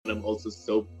I'm also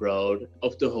so proud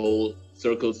of the whole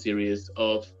Circle series,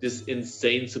 of this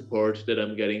insane support that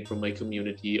I'm getting from my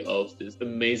community, of this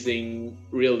amazing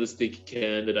realistic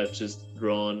can that I've just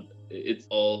drawn. It's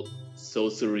all so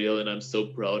surreal, and I'm so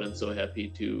proud and so happy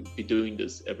to be doing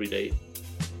this every day.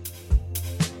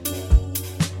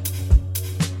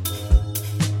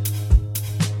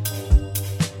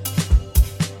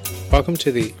 Welcome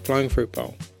to the Flying Fruit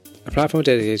Bowl, a platform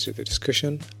dedicated to the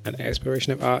discussion and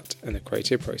exploration of art and the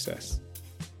creative process.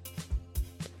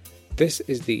 This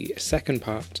is the second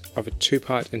part of a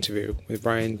two-part interview with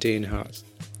Ryan Dean Haas.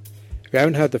 If you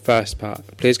haven't heard the first part,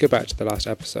 please go back to the last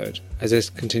episode, as this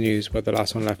continues where the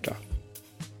last one left off.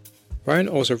 Ryan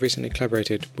also recently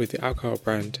collaborated with the alcohol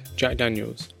brand Jack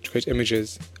Daniels to create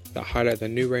images that highlight their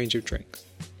new range of drinks.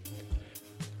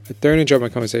 I thoroughly enjoyed my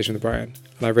conversation with Ryan,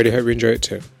 and I really hope you enjoy it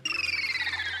too.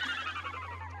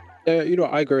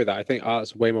 I agree with that. I think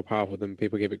art's way more powerful than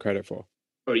people give it credit for.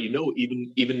 Or,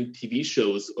 even TV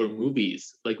shows or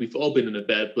movies. Like, we've all been in a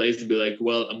bad place and be like,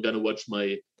 well, I'm going to watch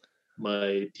my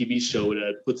TV show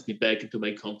that puts me back into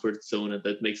my comfort zone and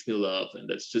that makes me laugh. And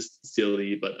that's just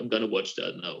silly, but I'm going to watch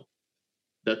that now.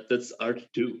 That's art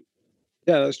too.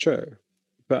 Yeah, that's true.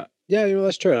 But yeah,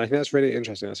 that's true. And I think that's really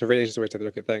interesting. That's a really interesting way to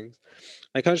look at things.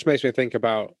 It kind of just makes me think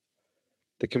about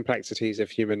the complexities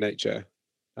of human nature.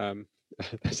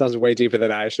 That sounds way deeper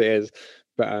than it actually is,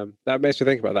 but that makes me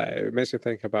think about that. It makes me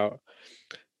think about,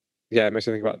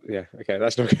 okay,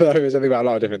 that's not good. It makes me think about a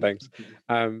lot of different things.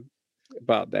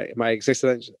 But my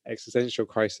existential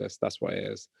crisis, that's what it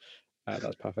is.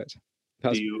 That's perfect.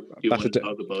 Do you want to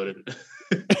talk about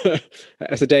it?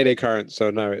 It's a daily occurrence, so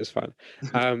no, it's fine.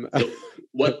 So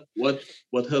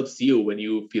what helps you when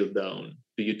you feel down?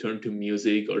 Do you turn to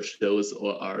music or shows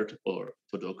or art or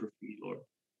photography or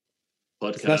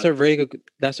podcast?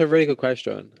 That's a really good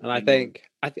question, and I think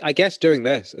I guess doing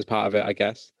this is part of it. I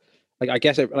guess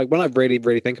when I really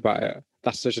really think about it,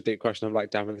 that's such a deep question. I'm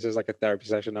like, damn it, this is like a therapy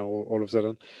session now all of a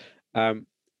sudden.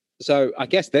 So I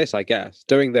guess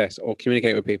doing this or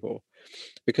communicating with people,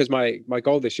 because my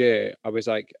goal this year, I was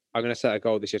like, I'm going to set a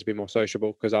goal this year to be more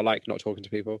sociable, because I like not talking to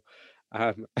people.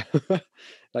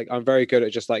 Like, I'm very good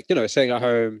at just sitting at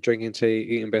home, drinking tea,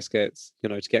 eating biscuits,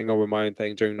 just getting on with my own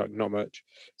thing, doing not much.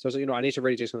 So I was like, I need to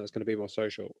really do something that's going to be more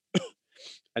social.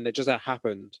 And it just so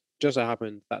happened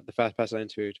that the first person I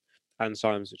interviewed, Anne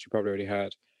Symes, which you probably already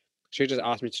heard, she just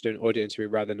asked me to do an audio interview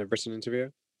rather than a written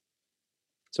interview.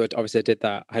 So obviously I did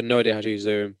that. I had no idea how to use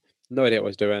Zoom, no idea what I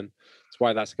was doing. That's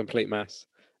why that's a complete mess.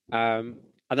 And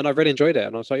then I really enjoyed it,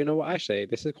 and I was like, you know what, actually,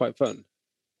 this is quite fun.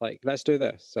 Like, let's do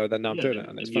this. So then now I'm doing it,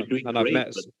 and it's fun.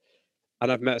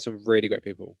 And I've met some really great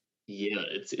people. Yeah,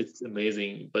 it's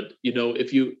amazing. But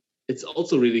it's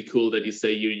also really cool that you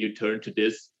say you turn to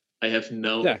this. I have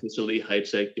now officially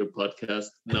hijacked your podcast.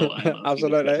 Now I'm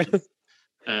absolutely.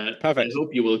 Perfect. I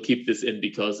hope you will keep this in,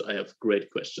 because I have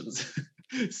great questions.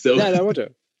 So yeah, I will do.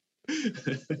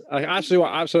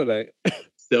 Absolutely.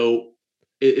 So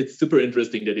it's super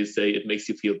interesting that you say it makes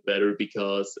you feel better,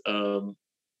 because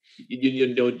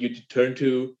you turn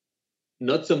to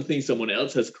not something someone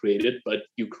else has created, but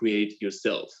you create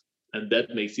yourself, and that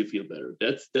makes you feel better.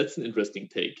 That's an interesting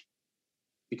take,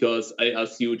 because I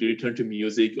asked you, do you turn to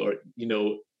music or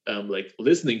like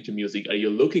listening to music? Are you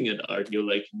looking at art and you're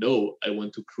like, no, I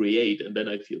want to create, and then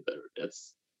I feel better?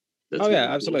 That's really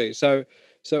yeah, absolutely cool.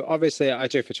 So obviously I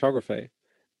do photography.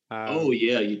 Oh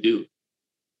yeah, you do.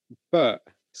 But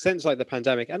since the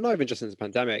pandemic, and not even just since the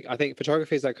pandemic, I think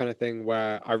photography is that kind of thing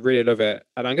where I really love it,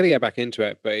 and I'm going to get back into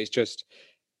it, but it's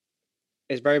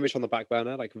very much on the back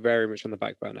burner, very much on the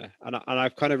back burner. And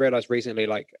I've kind of realized recently,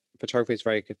 photography is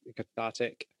very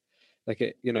cathartic.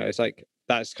 It's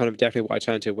that's kind of definitely what I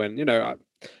turn to when, not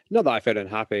that I feel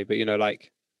unhappy, but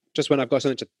just when I've got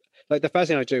something to, the first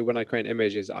thing I do when I create an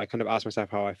image is I kind of ask myself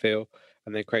how I feel,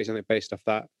 and then create something based off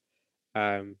that.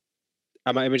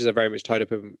 And my images are very much tied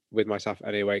up with myself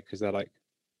anyway, because they're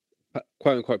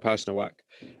quote unquote personal work.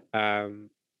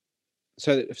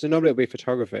 So normally it'll be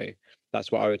photography.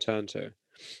 That's what I would turn to.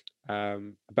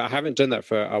 But I haven't done that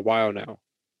for a while now.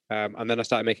 And then I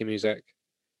started making music,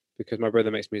 because my brother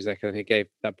makes music, and he gave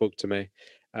that book to me.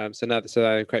 So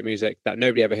I create music that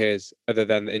nobody ever hears other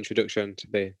than the introduction to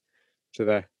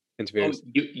the interviews. Oh,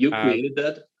 you created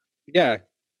that? Yeah.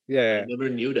 I never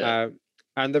knew that.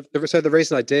 And the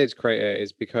reason I did create it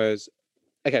is because,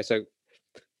 okay, so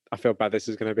I feel bad. This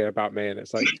is going to be about me, and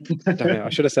it's like, damn it, I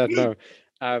should have said no.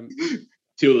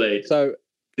 Too late. So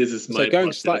this is my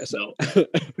podcast now.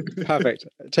 Perfect.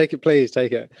 Take it, please.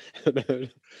 Take it.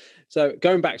 So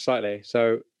going back slightly.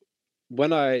 So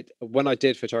when I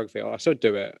did photography, I still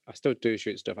do it. I still do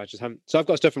shoot stuff. I just haven't. So I've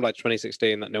got stuff from like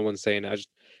 2016 that no one's seen. I just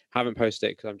haven't posted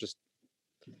it because I'm just.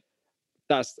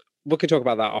 That's we can talk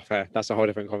about that off air. That's a whole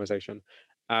different conversation.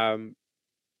 Um,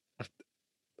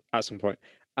 at some point.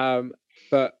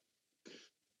 But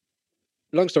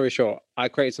long story short, I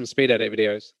created some speed edit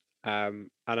videos. And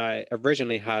I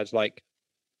originally had like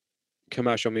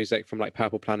commercial music from like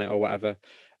Purple Planet or whatever.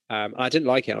 And I didn't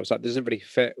like it. I was like, this doesn't really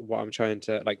fit what I'm trying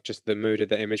to like, just the mood of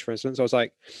the image, for instance. I was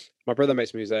like, my brother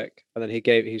makes music, and then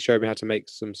he showed me how to make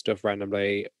some stuff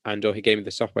randomly, and or he gave me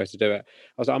the software to do it.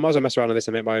 I was like, I might as well mess around with this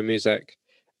and make my own music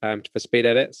for speed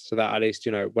edits, so that at least,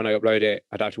 you know, when I upload it,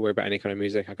 I don't have to worry about any kind of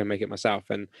music. I can make it myself.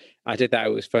 And I did that.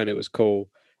 It was fun. It was cool.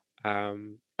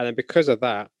 And then because of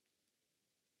that,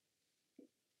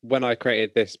 when I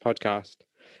created this podcast,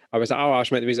 I was like, oh, I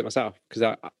should make the music myself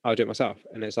because I'll do it myself.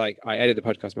 And it's like I edit the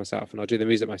podcast myself and I'll do the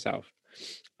music myself.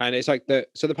 And it's like the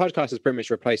podcast has pretty much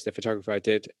replaced the photography I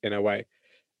did in a way.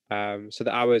 So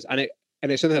the hours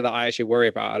and it's something that I actually worry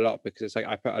about a lot because it's like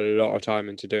I put a lot of time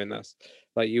into doing this.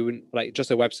 Like you wouldn't like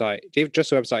just a website, just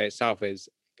the website itself is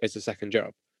a second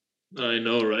job. I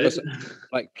know, right?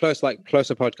 Plus, plus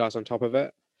a podcast on top of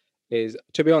it is,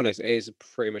 to be honest, it is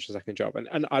pretty much a second job,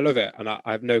 and I love it, and I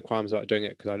have no qualms about doing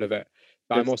it because I love it.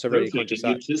 But That's I'm also perfect. really conscious You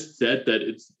that just said that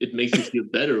it makes you feel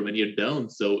better when you're down.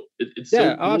 So it's so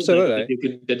yeah, cool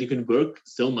absolutely. that you can work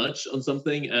so much on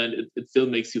something and it still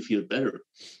makes you feel better.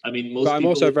 I mean, But most I'm people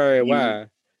also very view. aware.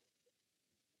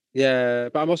 Yeah,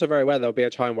 but I'm also very aware there'll be a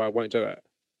time where I won't do it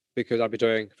because I'll be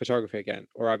doing photography again,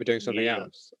 or I'll be doing something Yeah,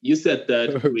 else. you said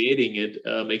that creating it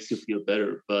makes you feel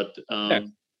better, but Yeah,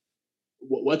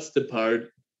 what's the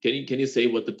part? Can you say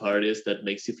what the part is that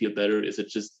makes you feel better? Is it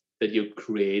just that you're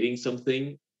creating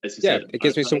something, as you yeah, said, it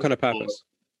gives me some archive, kind of purpose.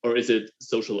 or is it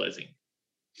socializing?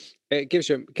 It gives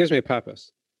me a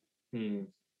purpose. Hmm.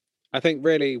 I think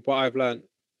really what I've learned,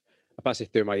 I pass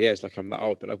it through my years, like I'm that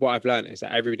old, but like what I've learned is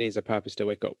that everybody needs a purpose to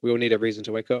wake up. We all need a reason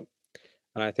to wake up.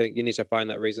 And I think you need to find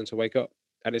that reason to wake up.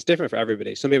 And it's different for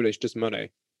everybody. Some people it's just money.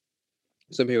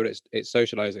 Some people it's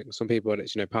socializing. Some people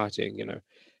it's, you know, partying, you know.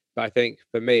 But I think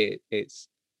for me it's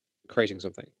creating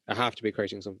something. I have to be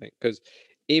creating something. Because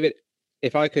even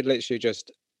if I could literally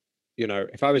just, you know,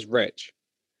 if I was rich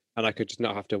and I could just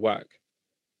not have to work,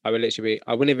 I would literally be,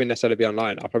 I wouldn't even necessarily be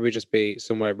online. I'll probably just be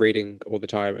somewhere reading all the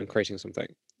time and creating something.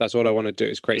 That's all I want to do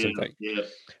is create Yeah, something. yeah.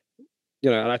 You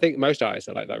know, and I think most artists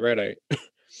are like that, really.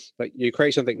 Like you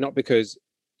create something not because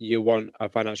you want a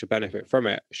financial benefit from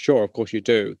it. Sure, of course you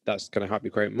do. That's going to help you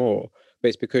create more, but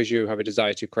it's because you have a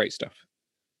desire to create stuff.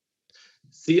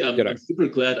 See, You know. I'm super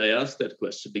glad I asked that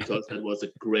question because that was a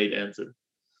great answer.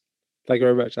 Thank you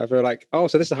very much. I feel like, oh,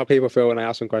 so this is how people feel when I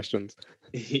ask them questions.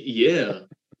 Yeah,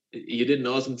 you did an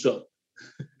awesome job.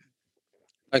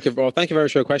 Thank you. Well, thank you very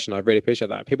much for your question. I really appreciate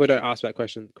that. People don't ask that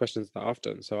questions that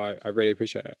often, so I really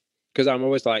appreciate it because I'm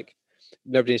always like,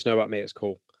 nobody needs to know about me. It's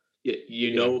cool. Yeah,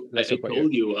 You know, let's I talk about you.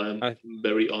 told you I'm I,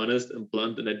 very honest and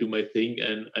blunt, and I do my thing,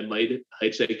 and I might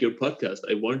hijack your podcast.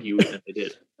 I warned you, and I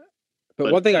did. But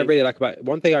But one thing I really like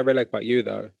about you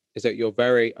though is that you're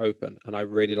very open, and I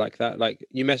really like that. Like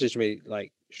you messaged me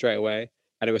like straight away,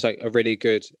 and it was like a really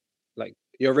good, like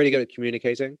you're really good at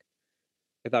communicating,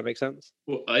 if that makes sense.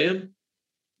 well, I am.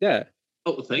 Yeah,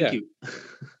 Oh, thank yeah, you.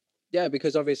 yeah.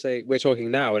 Because obviously we're talking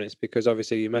now, and it's because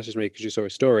obviously you messaged me because you saw a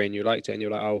story and you liked it, and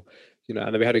you're like, oh, you know,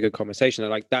 and then we had a good conversation,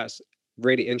 and like that's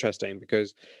really interesting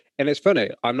because, and it's funny.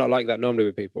 I'm not like that normally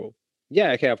with people.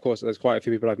 Yeah, okay, of course. There's quite a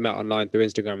few people I've met online through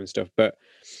Instagram and stuff, but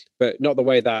not the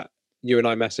way that you and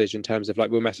I message in terms of like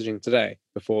we're messaging today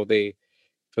before the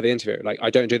for the interview. Like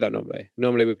I don't do that normally.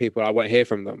 Normally with people, I won't hear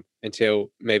from them until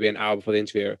maybe an hour before the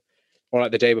interview, or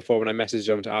like the day before when I message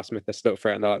them to ask them if they're still up for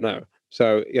it, and they're like, no.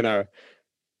 So you know,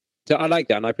 so I like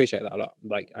that, and I appreciate that a lot.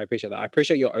 Like I appreciate that. I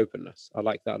appreciate your openness. I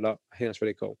like that a lot. I think that's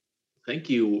really cool. Thank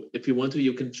you. If you want to,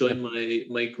 you can Yeah. join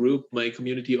my group, my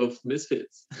community of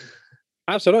misfits.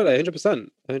 Absolutely, 100%,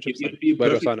 100%. You'd be a Where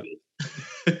do I perfect sign up?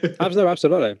 fit.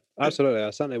 Absolutely. I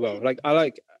certainly will.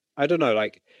 I don't know,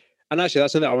 like, and actually,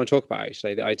 that's something I want to talk about.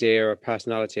 Actually, the idea of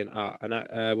personality and art,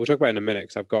 and we'll talk about it in a minute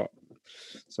because I've got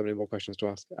so many more questions to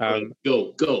ask. All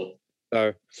right,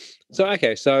 go. So,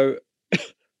 okay, so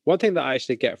one thing that I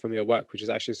actually get from your work, which is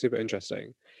actually super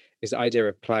interesting, is the idea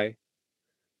of play.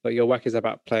 Like your work is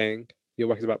about playing. Your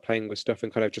work is about playing with stuff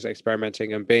and kind of just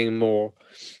experimenting and being more,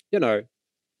 you know,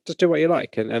 just do what you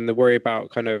like and the worry about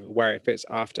kind of where it fits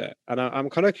after. And I'm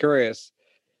kind of curious.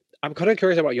 I'm kind of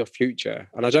curious about your future,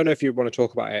 and I don't know if you want to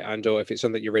talk about it and or if it's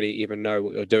something you really even know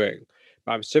what you're doing.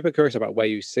 But I'm super curious about where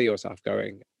you see yourself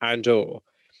going, and or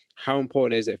how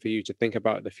important is it for you to think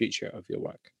about the future of your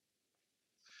work?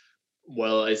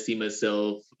 Well, I see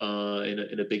myself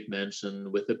in a big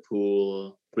mansion with a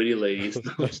pool, pretty ladies.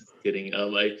 No, just kidding.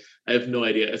 I have no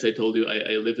idea. As I told you,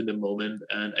 I live in the moment,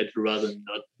 and I'd rather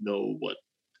not know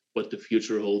what the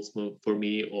future holds for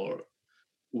me, or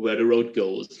where the road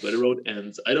goes, where the road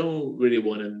ends. I don't really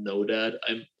want to know that.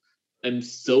 I'm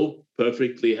so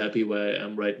perfectly happy where I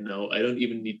am right now. I don't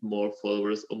even need more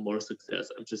followers or more success.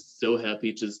 I'm just so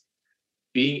happy just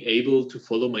being able to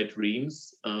follow my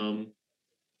dreams.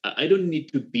 I don't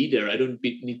need to be there. I don't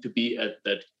need to be at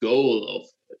that goal of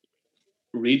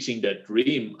reaching that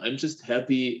dream. I'm just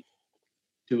happy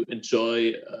to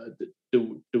enjoy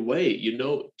the way,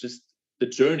 just the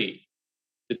journey.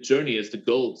 The journey is the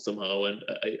goal somehow. And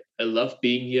I love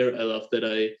being here. I love that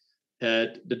I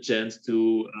had the chance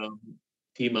to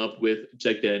team up with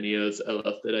Jack Daniels. I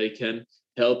love that I can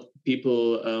help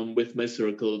people with my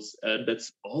circles. And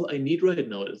that's all I need right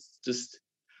now. It's just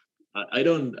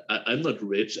I'm not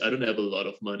rich. I don't have a lot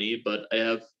of money, but I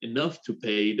have enough to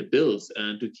pay the bills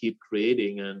and to keep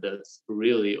creating, and that's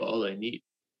really all I need.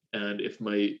 And if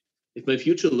my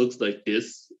future looks like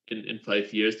this in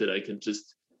 5 years, that I can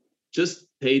just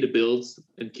pay the bills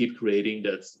and keep creating,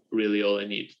 that's really all I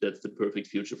need. That's the perfect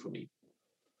future for me.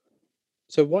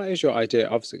 So, what is your idea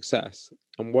of success,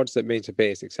 and what does it mean to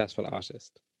be a successful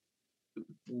artist?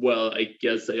 Well, I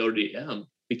guess I already am,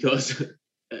 because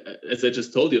as I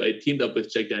just told you, I teamed up with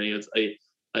Jack Daniels.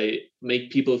 I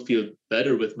make people feel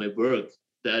better with my work.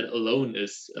 That alone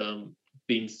is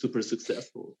being super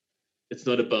successful. It's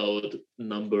not about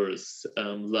numbers,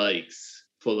 likes,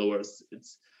 followers.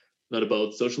 It's not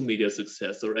about social media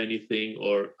success or anything.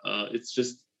 Or it's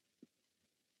just,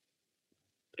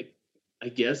 I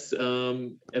guess,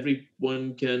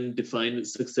 everyone can define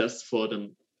success for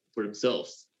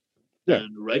themselves. Yeah,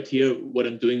 And right here, what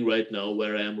I'm doing right now,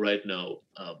 where I am right now,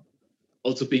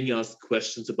 also being asked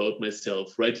questions about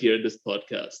myself right here in this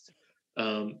podcast,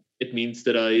 it means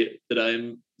that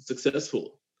I'm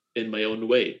successful in my own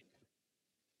way.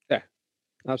 yeah,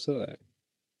 absolutely,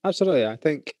 absolutely. I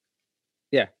think,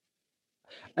 yeah,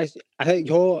 I think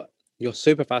you're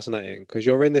super fascinating because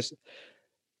you're in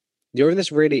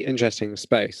this really interesting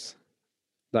space,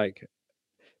 like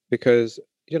because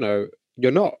you know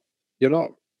you're not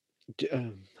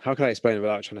how can I explain it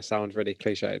without trying to sound really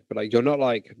cliched? But like, you're not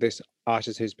like this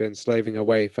artist who's been slaving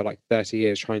away for like 30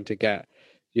 years trying to get,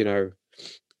 you know,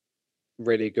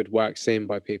 really good work seen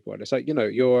by people. And it's like,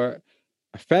 you're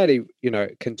a fairly,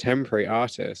 contemporary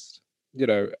artist,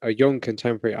 a young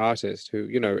contemporary artist who,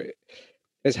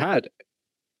 has had,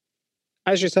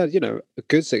 as you said, a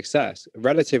good success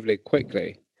relatively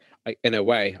quickly, like, in a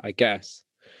way, I guess.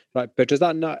 Like, but does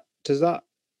that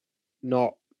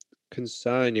not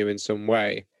concern you in some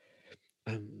way?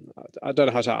 I don't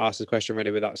know how to ask this question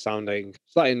really without sounding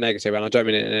slightly negative, and I don't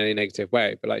mean it in any negative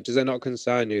way. But like, does it not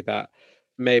concern you that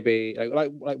maybe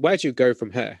like where do you go from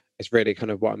here? It's really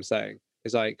kind of what I'm saying.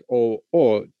 Is like, or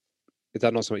is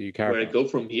that not something you care Where I about? go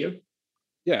from here,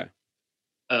 Yeah.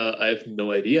 I have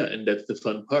no idea, and that's the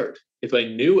fun part. If I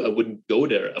knew, I wouldn't go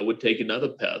there. I would take another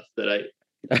path that I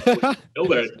wouldn't know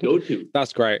where I'd go to.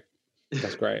 That's great.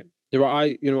 That's great. You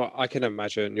know what, I can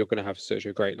imagine you're going to have such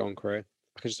a great long career.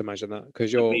 I can just imagine that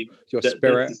because I your mean, your that's the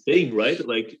spirit. saying, right?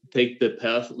 Like, take the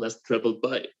path less traveled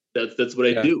by. That's what I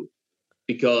Yeah. do,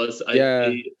 because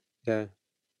Yeah. Yeah.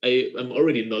 I'm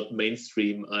already not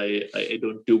mainstream. I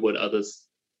don't do what others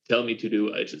tell me to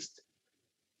do. I just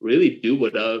really do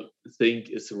what I think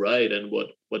is right and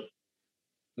what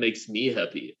makes me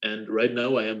happy. And right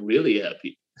now, I am really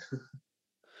happy.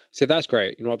 So that's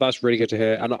great. You know what? That's really good to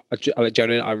hear. And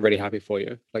genuinely, I'm really happy for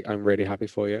you. Like, I'm really happy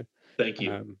for you. Thank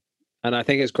you. Um, and I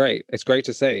think it's great. It's great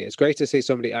to see. It's great to see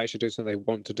somebody actually do something they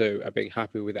want to do and being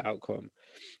happy with the outcome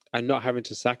and not having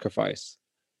to sacrifice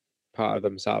part of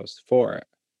themselves for it.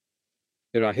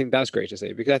 I think that's great to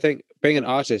see because I think being an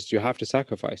artist, you have to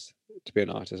sacrifice to be an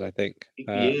artist. I think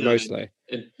Yeah, mostly.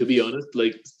 and to be honest,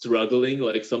 like struggling,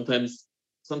 like sometimes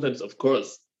of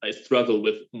course I struggle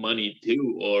with money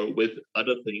too, or with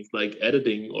other things like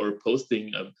editing or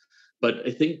posting. But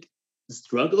I think the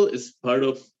struggle is part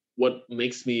of what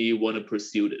makes me want to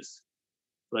pursue this.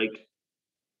 Like,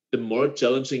 the more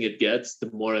challenging it gets,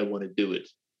 the more I want to do it.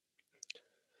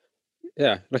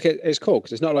 Yeah, like it's cool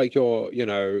because it's not like you're,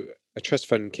 a trust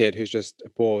fund kid who's just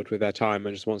bored with their time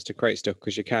and just wants to create stuff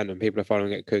because you can, and people are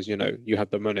following it because you have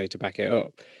the money to back it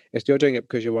up. It's you're doing it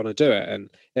because you want to do it, and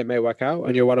it may work out,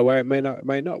 and you're well aware it may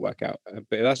not work out, but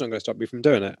that's not going to stop you from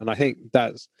doing it. And I think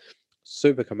that's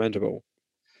super commendable.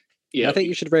 And Yeah, I think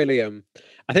you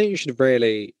should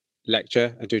really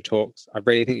lecture and do talks. I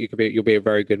really think you'll be a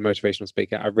very good motivational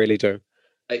speaker. I really do.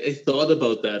 I thought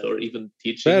about that, or even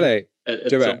teaching Really? at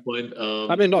Do some it. point.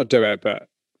 I mean, not do it, but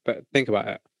think about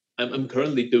it. I'm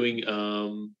currently doing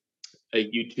a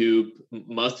YouTube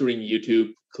mastering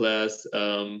YouTube class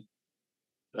um,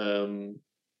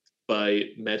 by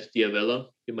Matt Diavella.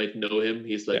 You might know him.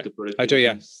 He's like Yeah, a I do. productivity.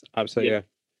 Yes, absolutely. Yeah.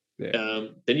 Yeah, yeah.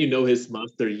 Then you know his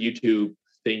master YouTube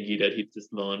thingy that he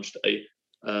just launched.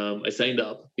 I signed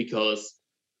up because,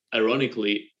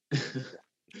 ironically,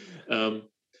 um,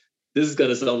 this is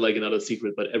gonna sound like another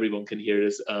secret, but everyone can hear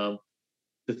this.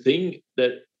 The thing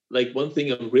that, like, one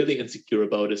thing I'm really insecure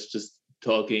about is just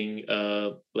talking,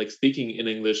 like speaking in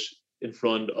English in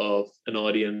front of an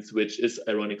audience, which is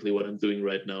ironically what I'm doing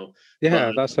right now. Yeah,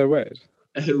 But that's so weird.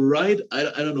 right, I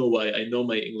don't know why. I know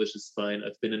my English is fine.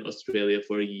 I've been in Australia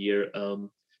for a year.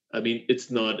 I mean, it's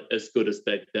not as good as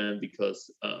back then because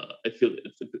I feel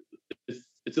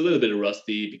it's a little bit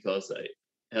rusty because I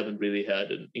haven't really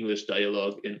had an English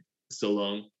dialogue in so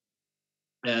long.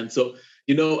 And so,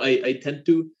 I tend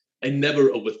to, I never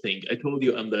overthink. I told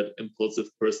you I'm that impulsive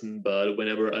person, but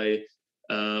whenever I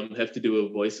have to do a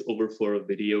voiceover for a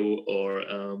video,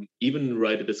 or even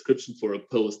write a description for a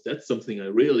post, that's something I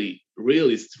really,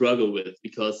 really struggle with,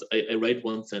 because I write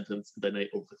one sentence and then I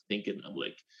overthink it. And I'm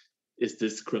like, is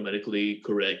this grammatically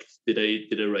correct? Did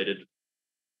I write it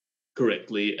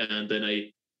correctly? And then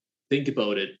I think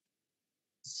about it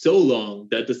so long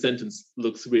that the sentence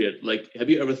looks weird. Like, have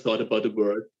you ever thought about a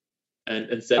word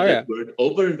and said Oh that yeah, word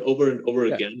over and over and over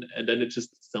yeah, again, and then it just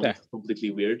yeah, sounds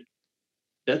completely weird?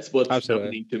 That's what's absolutely.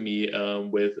 happening to me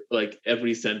with like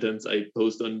every sentence I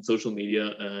post on social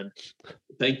media. And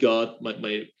thank God,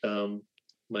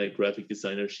 my graphic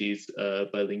designer, she's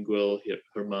bilingual.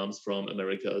 Her mom's from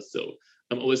America, so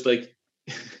I'm always like,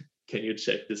 can you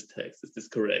check this text? Is this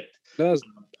correct? No,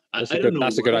 I don't know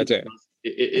that's a good why, idea. because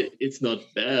it's not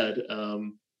bad.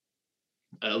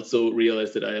 I also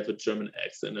realized that I have a German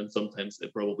accent, and sometimes I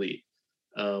probably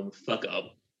fuck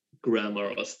up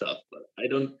grammar or stuff. But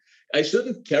I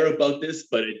shouldn't care about this,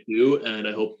 but I do, and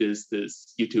I hope this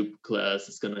YouTube class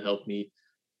is gonna help me,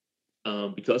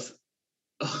 because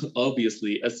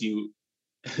obviously, as you're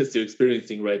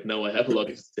experiencing right now, I have a lot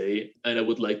to say, and I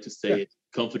would like to Yeah, say it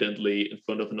confidently in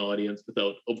front of an audience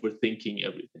without overthinking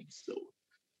everything. So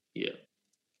yeah.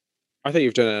 I think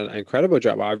you've done an incredible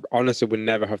job. I honestly would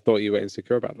never have thought you were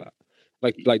insecure about that.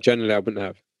 Like generally, I wouldn't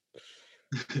have.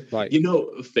 Like,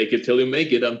 Fake it till you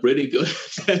make it. I'm pretty good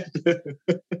at that.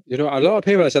 a lot of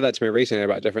people have said that to me recently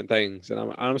about different things, and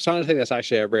I'm starting to think that's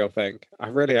actually a real thing. I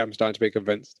really am starting to be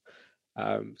convinced.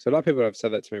 So a lot of people have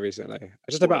said that to me recently,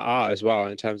 just What? about art as well,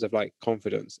 in terms of like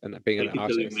confidence and being an Fake it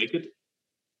till you artist. make it.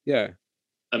 Yeah,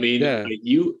 I mean, yeah, are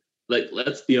you, like,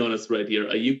 let's be honest right here.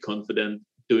 Are you confident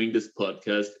doing this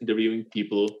podcast, interviewing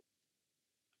people?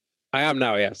 I am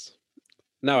now. Yes,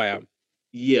 now I am.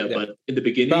 Yeah, Yeah, but in the but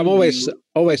I'm beginning,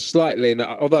 always slightly.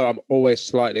 Although I'm always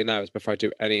slightly nervous before I do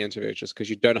any interview, just because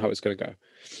you don't know how it's going to go.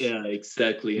 yeah,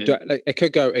 exactly. You And don't, like, it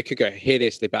could go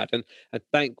hideously bad, and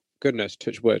thank goodness,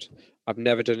 touch wood, I've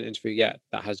never done an interview yet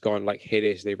that has gone like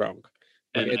hideously wrong.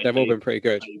 Like and they've all been pretty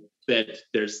good. I bet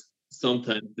there's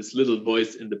sometimes this little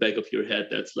voice in the back of your head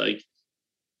that's like,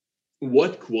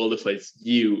 what qualifies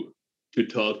you to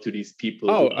talk to these people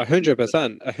who Oh, ask you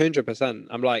questions? 100%,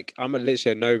 100%. I'm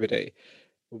literally a nobody.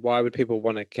 Why would people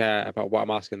want to care about what I'm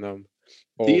asking them,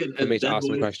 See, or and, for me to that ask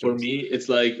them voice for questions? me, it's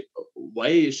like,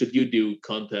 why should you do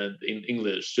content in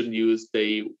English? Shouldn't you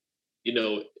stay, you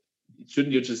know,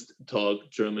 shouldn't you just talk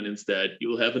German instead?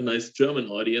 You'll have a nice German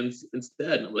audience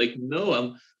instead. And I'm like, no,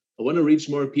 I want to reach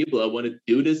more people. I want to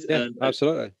do this, Yeah, and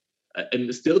absolutely.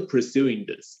 I'm still pursuing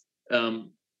this.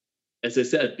 As I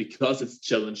said, because it's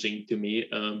challenging to me,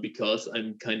 because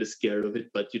I'm kind of scared of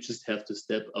it. But you just have to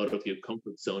step out of your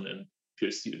comfort zone and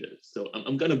pursue this. So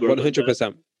I'm gonna work on that.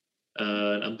 100%.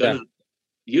 I'm Yeah. gonna,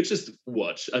 you just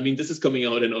watch. I mean, this is coming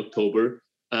out in October.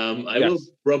 I will Yes.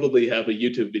 probably have a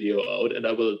YouTube video out, and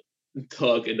I will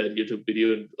talk in that YouTube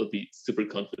video, and I'll be super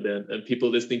confident. And people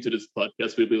listening to this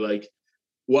podcast will be like,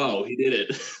 "Wow, he did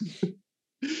it!"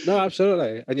 No,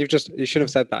 absolutely. And you should have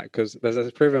said that, because there's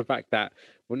a proven fact that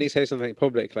when you say something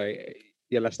publicly,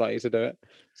 you're less likely to do it.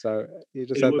 So you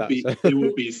just said that. So It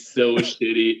would be so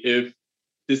shitty if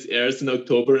this airs in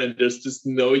October and there's just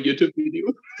no YouTube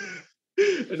video.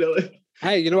 And they're like,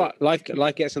 hey, you know what?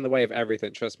 Life gets in the way of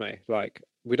everything. Trust me. Like,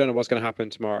 we don't know what's going to happen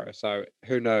tomorrow, so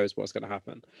who knows what's going to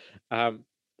happen? Um,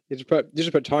 you just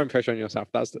put time pressure on yourself.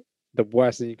 That's the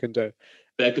worst thing you can do.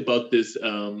 back about this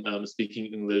speaking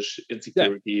English Yeah,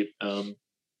 insecurity.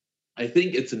 I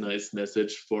think it's a nice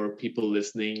message for people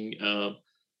listening,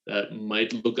 that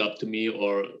might look up to me,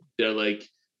 or they're like,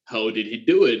 how did he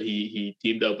do it? He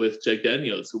teamed up with Jack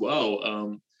Daniels.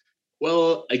 Wow.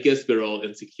 Well, I guess we're all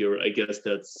insecure. I guess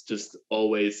that's just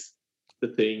always the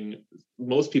thing.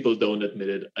 Most people don't admit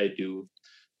it. I do.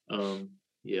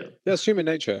 Yeah. That's human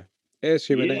nature. It is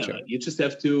human Yeah. nature. You just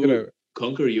have You know, to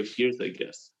conquer your fears, I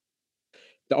guess.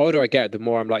 the older I get, the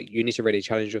more I'm like, you need to really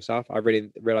challenge yourself. I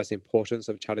really realize the importance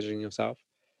of challenging yourself.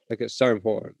 Like it's so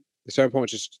important. It's so important.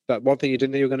 Just that one thing you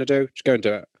didn't know you were going to do, just go and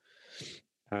do it.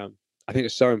 I think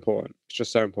it's so important. It's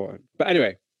just so important. But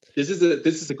anyway, This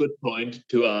is a good point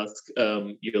to ask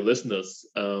your listeners.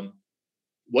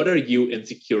 What are you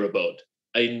insecure about?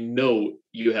 I know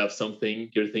you have something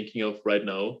you're thinking of right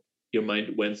now. Your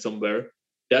mind went somewhere.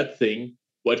 That thing,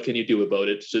 what can you do about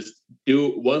it? Just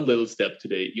do one little step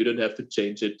today. You don't have to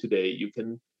change it today. You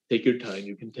can take your time.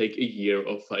 You can take a year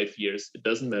or 5 years. It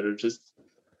doesn't matter. Just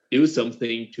do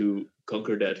something to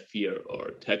conquer that fear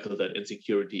or tackle that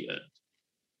insecurity and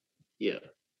yeah,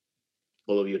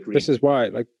 follow your dream. this is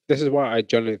why I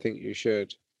generally think you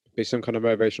should be some kind of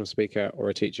motivational speaker or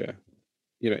a teacher.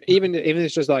 You know, even if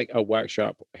it's just like a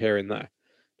workshop here and there.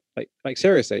 Like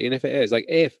seriously, and if it is, like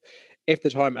if the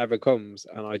time ever comes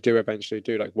and I do eventually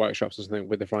do like workshops or something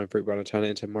with the Flying Fruit Brand and turn it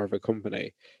into more of a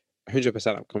company,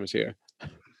 100% I'm coming to you.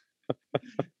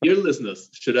 Dear listeners,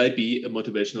 should I be a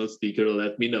motivational speaker?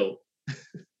 Let me know.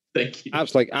 Thank you.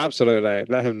 Absolutely.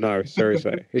 Let him know.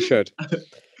 Seriously, he should.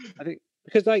 I think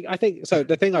because I think so.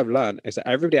 The thing I've learned is that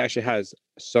everybody actually has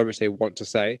so much they want to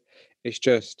say. It's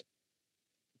just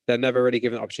they're never really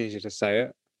given the opportunity to say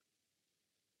it.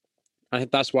 I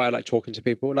think that's why I like talking to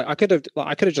people. Like I could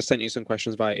have just sent you some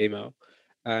questions via email.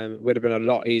 Would have been a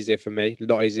lot easier for me, a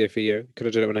lot easier for you. Could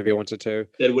have done it whenever you wanted to.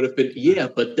 That would have been, yeah,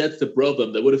 but that's the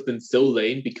problem. That would have been so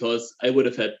lame because I would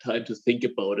have had time to think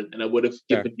about it and I would have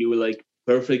given you like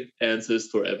perfect answers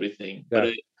for everything.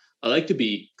 But I like to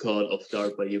be caught off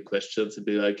guard by your questions and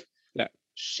be like,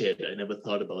 shit, I never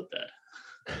thought about that.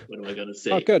 What am I going to say?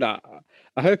 Oh, good. I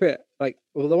hope it, like,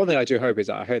 well, the one thing I do hope is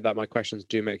that I hope that my questions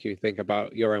do make you think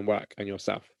about your own work and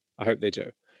yourself. I hope they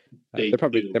do. They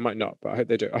might not, but I hope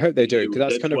they do. I hope they do,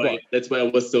 because that's why I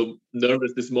was so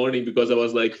nervous this morning, because I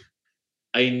was like,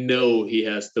 I know he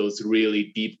has those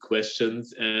really deep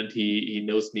questions and he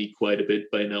knows me quite a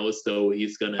bit by now, so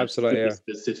he's gonna have super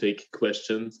specific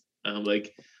questions. I'm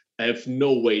like, I have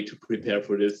no way to prepare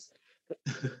for this.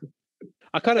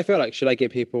 I kind of feel like, should I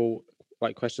give people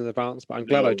like questions in advance? But I'm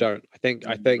glad I don't. I think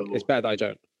it's better that I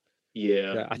don't.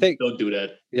 Yeah, I think don't do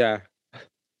that. Yeah.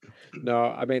 No,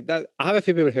 I mean that I have a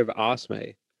few people who have asked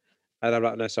me, and I'm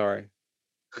like, no, sorry,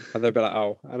 and they'll be like,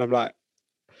 oh, and I'm like,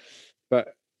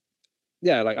 but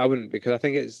yeah, like I wouldn't, because I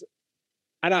think it's,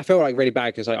 and I feel like really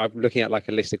bad because I'm looking at like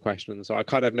a list of questions, so I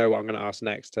kind of know what I'm going to ask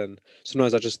next, and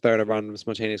sometimes I just throw in a random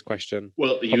spontaneous question.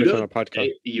 Well, you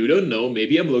don't know.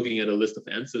 Maybe I'm looking at a list of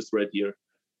answers right here.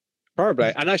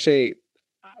 Probably, and actually,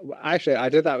 I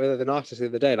did that with an artist the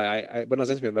other day. Like I when I was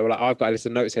interviewing, they were like, oh, I've got a list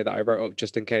of notes here that I wrote up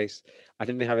just in case I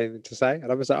didn't have anything to say,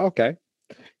 and I was like, okay,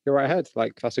 you're right ahead.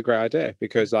 Like that's a great idea,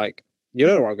 because like you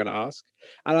don't know what I'm going to ask,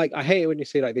 and like I hate it when you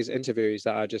see like these interviews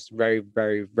that are just very,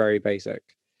 very, very basic.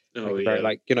 Oh, like very,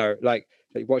 like, you know, like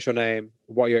what's your name,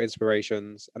 what are your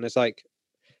inspirations, and it's like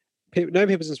knowing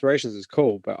people's inspirations is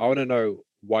cool, but I want to know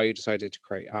why you decided to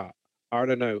create art. I want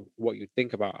to know what you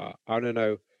think about art. I want to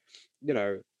know, you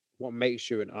know, what makes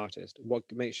you an artist. What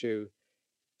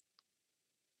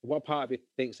part of you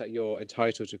thinks that you're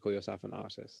entitled to call yourself an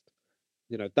artist.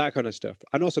 You know, that kind of stuff.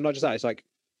 And also not just that, it's like,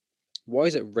 what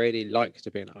is it really like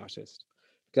to be an artist?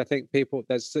 Because I think people,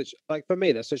 there's such, like for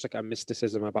me, there's such like a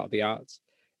mysticism about the arts.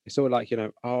 It's all like, you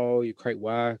know, oh, you create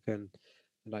work, and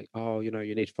like, oh, you know,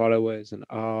 you need followers, and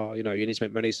oh, you know, you need to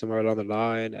make money somewhere along the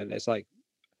line. And it's like,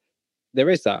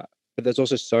 there is that, but there's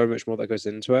also so much more that goes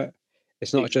into it.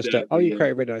 It's not just oh, you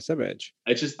create a really nice image.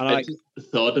 I just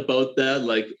thought about that,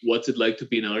 like, what's it like to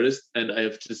be an artist? And I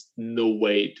have just no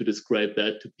way to describe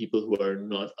that to people who are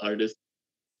not artists.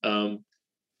 A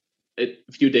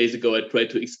few days ago, I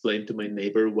tried to explain to my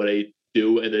neighbor what I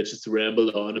do, and I just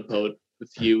rambled on about a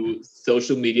few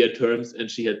social media terms, and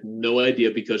she had no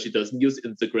idea because she doesn't use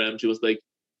Instagram. She was like,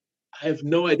 I have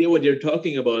no idea what you're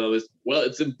talking about. I was, well,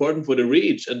 it's important for the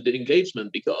reach and the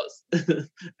engagement because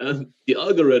and the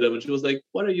algorithm. And she was like,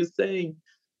 what are you saying?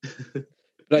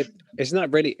 Like, isn't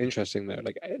that really interesting though?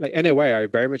 Like in a way, I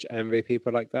very much envy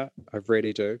people like that. I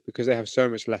really do, because they have so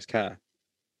much less care.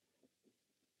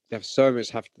 They have so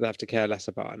much they have to care less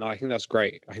about, and I think that's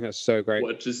great. I think that's so great.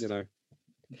 What, just you know,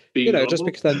 being just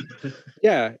because then,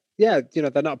 yeah, you know,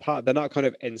 they're not kind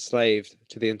of enslaved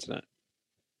to the internet.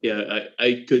 Yeah,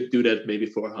 I could do that maybe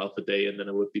for half a day, and then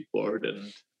I would be bored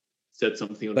and set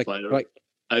something on fire.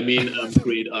 I mean,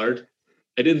 create art.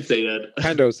 I didn't say that.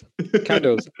 Candles,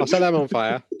 candles. I'll set them on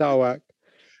fire. That'll work.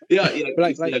 Yeah, yeah,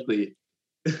 But exactly.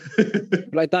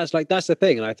 that's the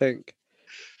thing, and I think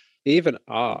even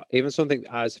art, even something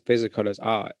as physical as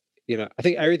art, I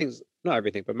think everything's not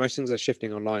everything, but most things are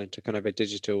shifting online to kind of a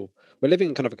digital. We're living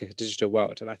in kind of like a digital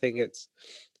world, and I think it's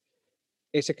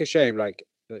like a shame. Like,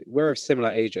 we're of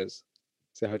similar ages.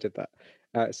 See how I did that?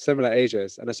 Similar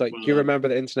ages, and it's like, do you Well, remember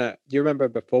the internet? Do you remember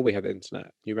before we had the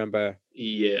internet? You remember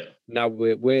yeah. now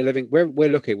we're living we're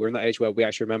lucky. We're in that age where we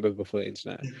actually remember before the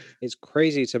internet. It's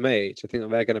crazy to me to think that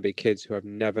they're going to be kids who have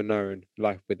never known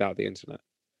life without the internet.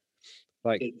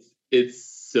 Like, It's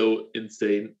so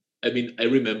insane. I mean, I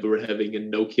remember having a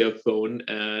Nokia phone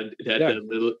and it had yeah, that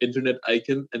little internet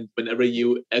icon, and whenever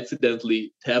you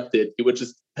accidentally tapped it, you were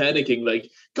just panicking, like,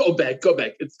 go back, go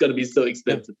back. It's gonna be so yeah,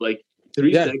 expensive. Like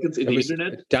 3 seconds in it the was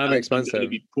internet, damn I'm gonna expensive.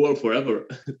 be poor forever.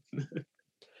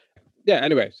 Yeah,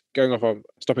 anyways, going off on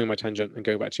stopping my tangent and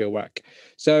going back to your work.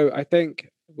 So I think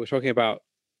we're talking about,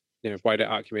 wider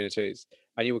art communities,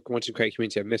 and you want to create a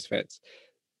community of misfits.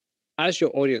 As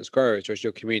your audience grows or as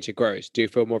your community grows, do you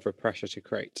feel more of a pressure to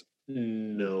create?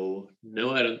 No,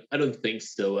 no, I don't think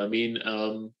so. I mean,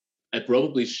 I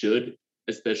probably should,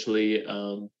 especially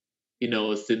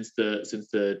since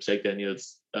the Jack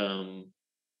Daniels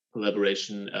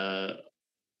collaboration, a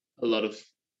lot of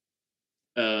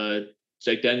uh,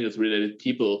 Jack Daniels related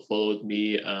people followed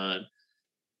me, and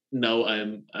now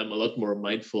I'm a lot more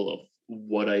mindful of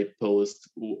what I post,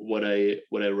 what I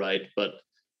write. But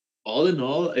all in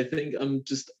all, I think I'm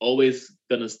just always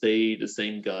gonna stay the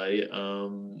same guy,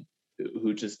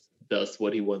 who just does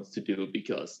what he wants to do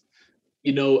because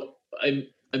you know I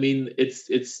mean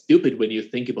it's stupid when you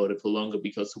think about it for longer,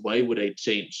 because why would I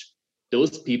change?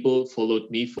 Those people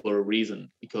followed me for a reason,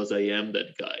 because I am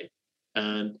that guy.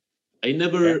 And I Yeah.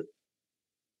 never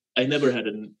I never had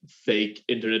a fake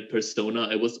internet persona.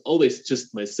 I was always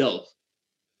just myself.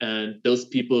 And those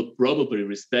people probably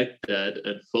respect that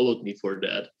and followed me for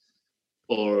that,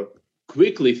 or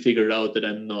quickly figured out that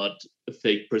I'm not a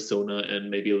fake persona and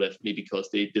maybe left me because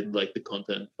they didn't like the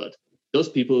content. But those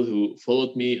people who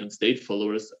followed me and stayed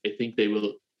followers, I think they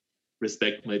will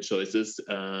respect my choices,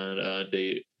 and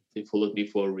they followed me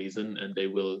for a reason, and they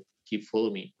will keep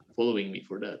following me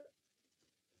for that.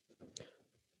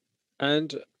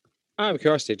 And out of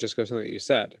curiosity, just because something you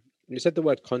said the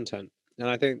word content, and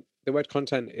I think the word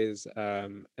content is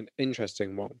an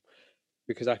interesting one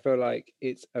because I feel like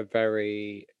it's a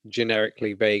very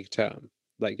generically vague term.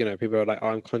 Like, people are like, oh,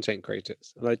 I'm content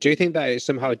creators. Like, do you think that it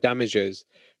somehow damages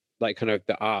like kind of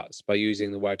the arts by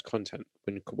using the word content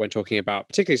when talking about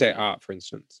particularly say art, for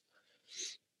instance?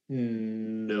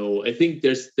 No, I think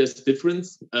there's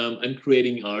difference. I'm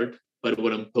creating art, but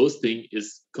what I'm posting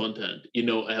is content.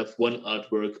 I have one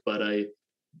artwork, but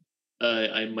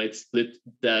I might split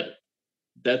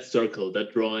that circle,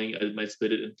 that drawing. I might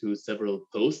split it into several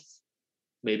posts,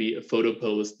 maybe a photo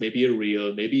post, maybe a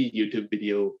reel, maybe a YouTube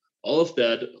video. All of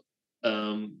that,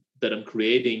 that I'm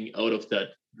creating out of that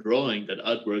drawing, that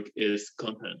artwork, is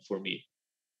content for me.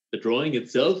 The drawing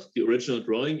itself, the original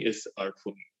drawing, is art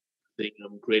for me. The thing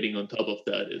I'm creating on top of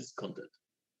that is content.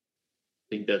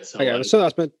 I think that's how I. Okay, so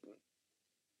that's meant.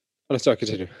 Oh, sorry,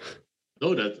 continue.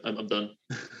 No, that I'm done.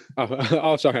 Oh,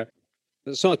 oh, sorry.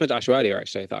 Someone meant to ask you earlier,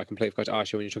 actually, that I completely forgot to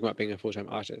ask you when you're talking about being a full-time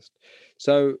artist.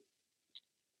 So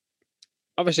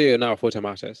obviously you're now a full-time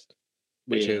artist,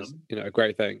 I which is, am. a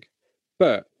great thing.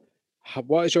 But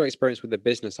what is your experience with the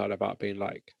business side of art being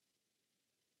like?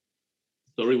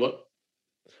 Sorry, what?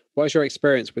 What is your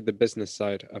experience with the business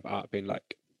side of art being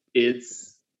like?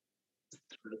 It's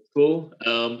stressful,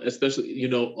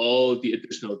 especially all the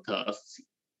additional tasks.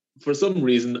 For some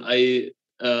reason, I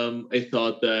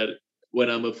thought that when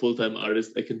I'm a full time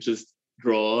artist, I can just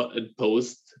draw and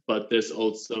post, but there's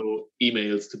also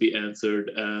emails to be answered,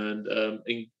 and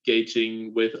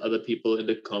engaging with other people in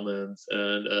the comments,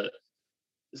 and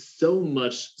so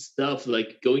much stuff,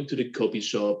 like going to the coffee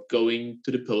shop, going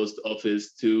to the post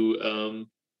office to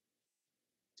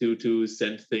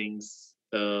send things.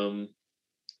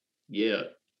 Yeah,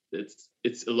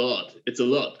 it's a lot. It's a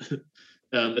lot,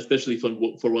 especially for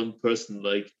one person.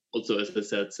 Like, also, as I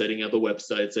said, setting up a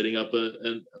website, setting up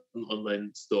an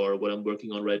online store, what I'm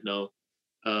working on right now.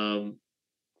 Um,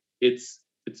 it's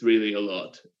really a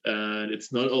lot, and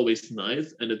it's not always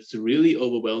nice, and it's really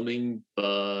overwhelming.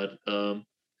 But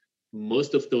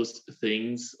most of those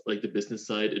things, like the business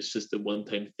side, it's just a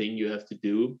one-time thing you have to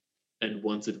do, and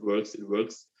once it works, it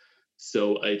works.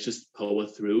 So I just power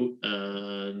through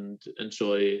and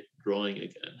enjoy drawing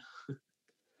again.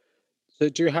 So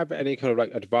do you have any kind of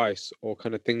like advice or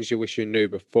kind of things you wish you knew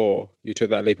before you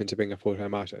took that leap into being a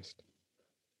full-time artist?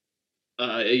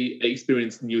 I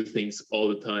experience new things all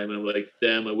the time, and I'm like,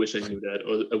 damn, I wish I knew that,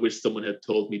 or I wish someone had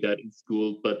told me that in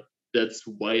school. But that's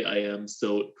why I am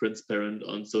so transparent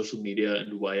on social media,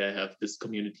 and why I have this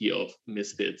community of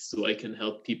misfits, so I can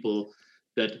help people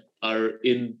that are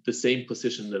in the same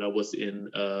position that I was in.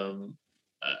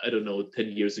 I don't know,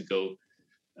 10 years ago.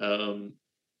 Um,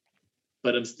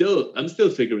 but I'm still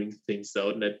figuring things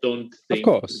out, and I don't Of think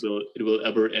course. it will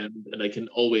ever end. And I can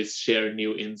always share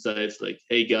new insights, like,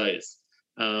 hey guys,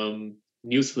 um,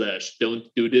 newsflash, don't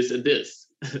do this and this.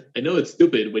 I know it's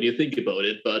stupid when you think about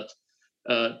it, but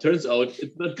turns out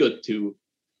it's not good to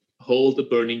hold a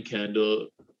burning candle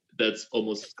that's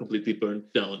almost completely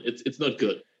burnt down. It's not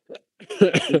good.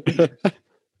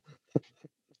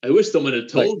 I wish someone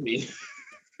had Like, told me.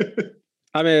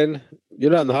 I mean, you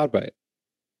learn the hard way.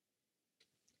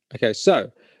 Okay,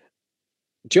 so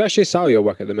do you actually sell your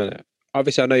work at the minute?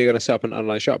 Obviously, I know you're going to set up an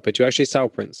online shop, but do you actually sell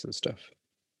prints and stuff?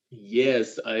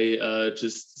 Yes, I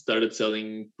just started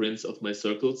selling prints of my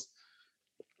circles.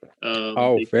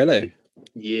 Oh, really?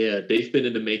 Yeah, they've been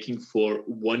in the making for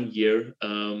 1 year.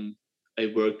 I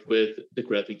worked with the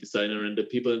graphic designer and the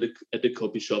people at the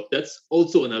copy shop. That's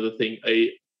also another thing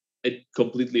I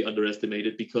completely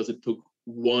underestimated, because it took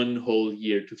 1 whole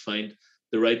year to find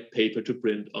the right paper to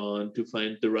print on, to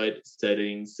find the right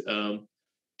settings,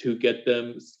 to get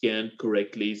them scanned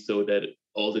correctly so that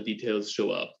all the details show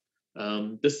up,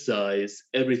 the size,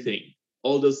 everything.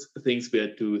 All those things we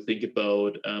had to think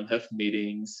about, have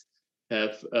meetings,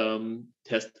 have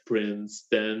test prints.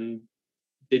 Then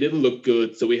they didn't look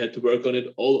good, so we had to work on it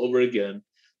all over again.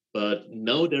 But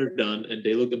now they're done and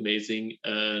they look amazing.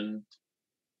 And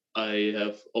I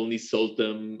have only sold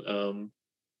them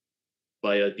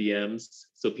via DMs.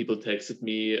 So people texted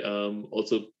me,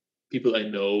 also people I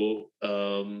know,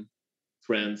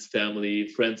 friends, family,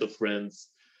 friends of friends,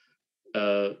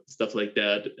 stuff like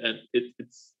that. And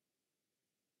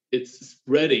it's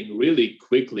spreading really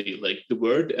quickly. Like the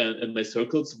word and my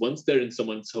circles, once they're in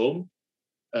someone's home,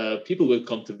 people will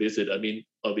come to visit. I mean,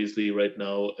 obviously, right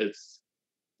now it's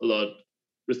a lot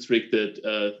restricted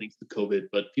thanks to COVID,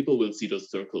 but people will see those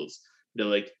circles. They're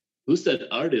like, "Who's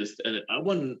that artist?" And I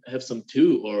want to have some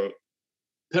too, or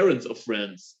parents of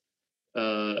friends,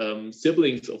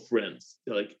 siblings of friends.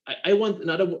 They're like, I want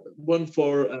another one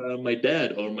for my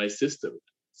dad or my sister.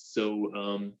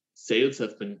 So sales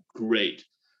have been great.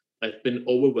 I've been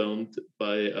overwhelmed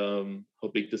by how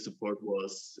big the support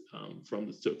was from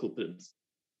the circle pins.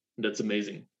 That's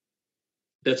amazing.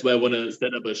 That's why I want to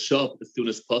set up a shop as soon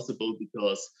as possible,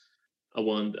 because I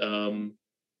want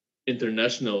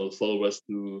international followers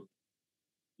to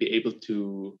be able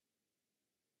to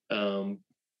um,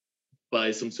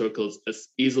 buy some circles as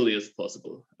easily as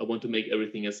possible. I want to make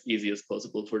everything as easy as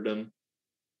possible for them.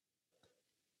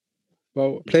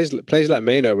 Well, please let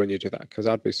me know when you do that, because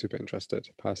I'd be super interested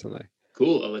personally.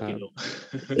 Cool, I'll let you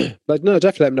Um, know. but no,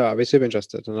 definitely let me know. I'd be super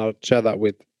interested, and I'll share that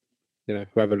with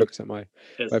whoever looks at my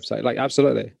as, website. Like,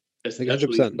 absolutely, like Especially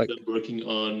 100%. since Like, I'm working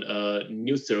on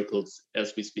new circles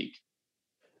as we speak.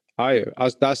 are you?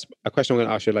 That's a question I'm going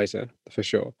to ask you later for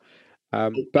sure.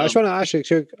 Oh, But I just want to ask you.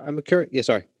 So I'm curious. Yeah,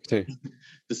 sorry. Continue.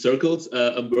 the circles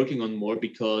I'm working on more,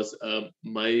 because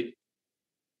my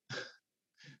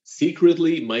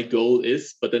secretly my goal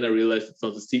is, but then I realized it's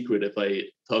not a secret if I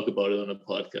talk about it on a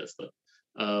podcast. But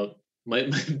my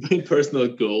personal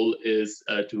goal is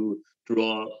to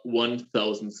draw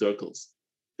 1,000 circles.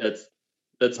 That's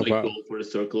that's Oh, my wow. goal for the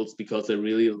circles, because I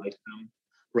really like them.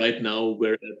 Right now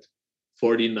we're at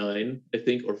 49, I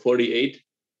think, or 48. I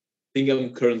think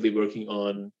I'm currently working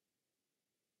on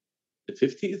the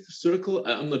 50th circle.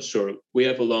 I'm not sure. We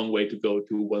have a long way to go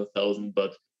to 1,000,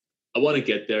 but I want to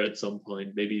get there at some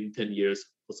point, maybe in 10 years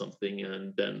or something,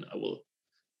 and then I will.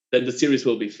 Then the series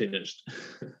will be finished.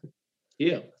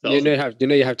 Yeah, thousand.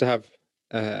 You have to have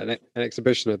an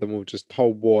exhibition of them all, just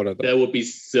whole wall of them. That would be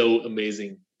so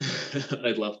amazing.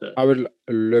 I'd love that. I would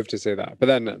love to see that, but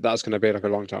then that's going to be like a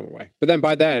long time away. But then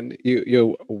by then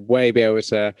you'll way be able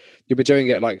to you'll be doing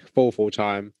it like full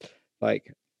time,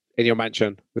 like in your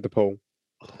mansion with the pool.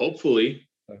 Hopefully.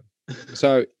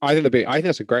 So I think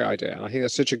that's a great idea, and I think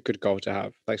that's such a good goal to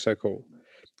have. Like, so cool.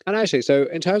 And actually, so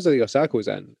in terms of your circles,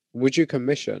 then would you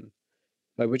commission?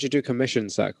 Like, would you do commission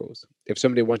circles if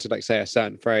somebody wanted, like, say, a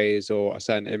certain phrase or a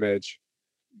certain image?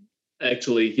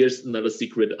 Actually, here's another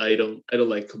secret. I don't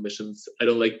like commissions. I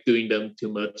don't like doing them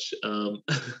too much.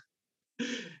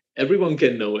 Everyone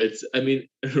can know. It's, I mean,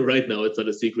 right now it's not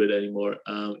a secret anymore.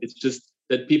 It's just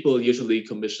that people usually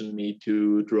commission me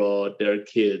to draw their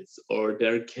kids or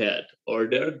their cat or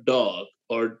their dog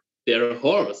or their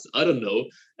horse. I don't know.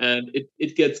 And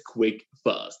it gets quick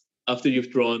fast. After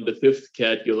you've drawn the fifth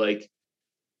cat, you're like,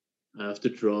 I have to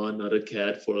draw another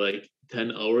cat for like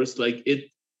 10 hours. Like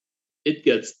it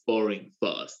gets boring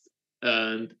fast.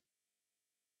 And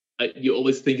you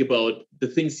always think about the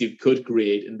things you could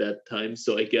create in that time.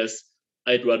 So I guess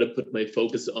I'd rather put my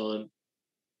focus on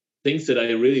things that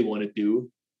I really want to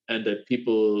do and that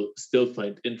people still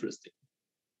find interesting.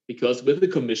 Because with the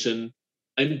commission,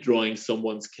 I'm drawing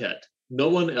someone's cat. No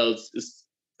one else is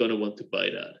gonna want to buy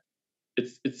that.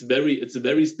 It's a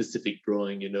very specific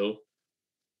drawing, you know.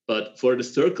 But for the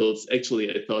circles,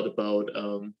 actually, I thought about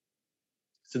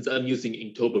since I'm using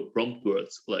Inktober prompt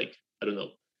words like I don't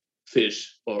know,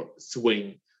 fish or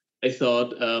swing, I thought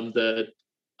that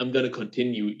I'm gonna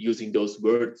continue using those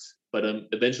words, but I'm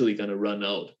eventually gonna run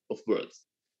out of words.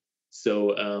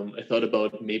 So I thought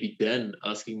about maybe then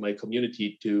asking my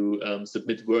community to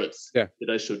submit words Yeah. that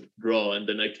I should draw, and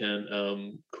then I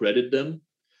can credit them.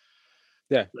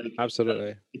 Yeah, Like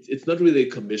absolutely. it's not really a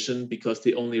commission because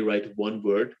they only write one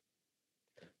word.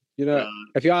 You know,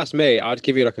 if you ask me, I'd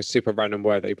give you like a super random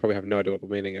word that you probably have no idea what the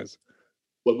meaning is.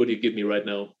 What would you give me right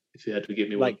now if you had to give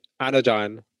me one? Like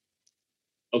anodyne.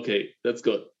 Okay, that's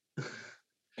good.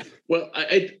 Well,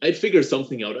 I'd figure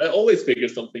something out. I always figure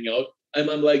something out.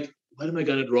 I'm like, what am I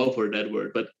gonna draw for that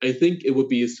word? But I think it would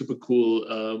be a super cool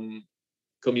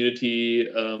community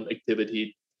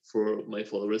activity for my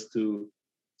followers to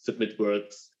submit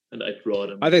words and I draw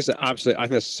them. I think it's absolutely. I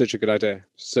think that's such a good idea.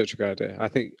 Such a good idea. I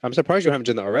think I'm surprised you haven't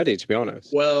done that already. To be honest.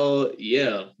 Well,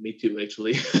 yeah, me too.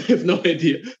 Actually, I have no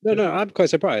idea. No, I'm quite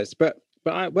surprised. But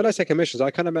when I say commissions,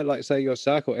 I kind of meant like say your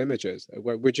circle images.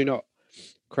 Would you not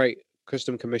create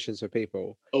custom commissions for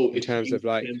people Oh, in if terms you of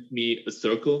like send me a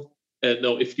circle,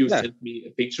 no, if you yeah, send me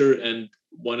a picture and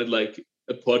wanted like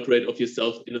a portrait of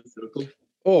yourself in a circle,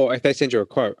 or if they send you a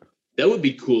quote, that would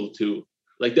be cool too.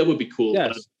 Like that would be cool,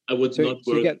 but yes. I would So not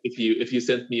you work get if you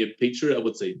sent me a picture. I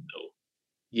would say no.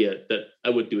 Yeah, that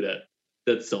I would do that.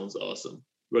 That sounds awesome.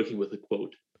 Working with a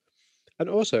quote. and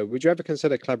also, would you ever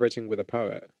consider collaborating with a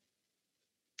poet?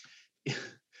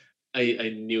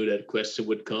 I knew that question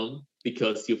would come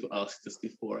because you've asked this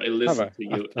before. I Have listened I? to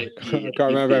you. I Yeah, can't you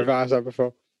remember did. if I asked that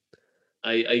before.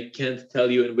 I can't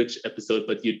tell you in which episode,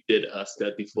 but you did ask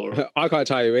that before. I can't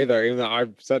tell you either, even though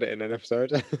I've said it in an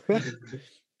episode.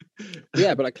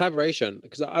 Yeah, but like collaboration,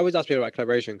 because I always ask people about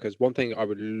collaboration, because one thing I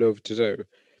would love to do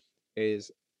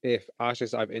is if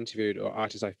artists I've interviewed or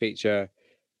artists I feature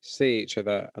see each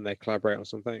other and they collaborate on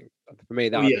something. For me, Oh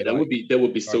that would yeah, be like that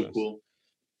would be so bonus. cool.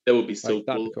 That would be Like so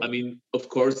that'd be cool. I cool. mean, of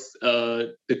course,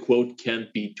 the quote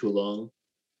can't be too long.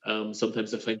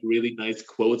 Sometimes I find really nice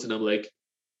quotes, and I'm like,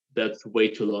 that's way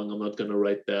too long. I'm not gonna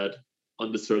write that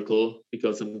on the circle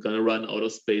because I'm gonna run out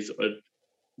of space or it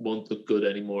won't look good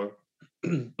anymore.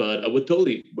 But I would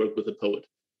totally work with a poet.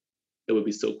 That would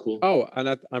be so cool. Oh,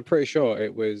 and I'm pretty sure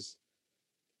it was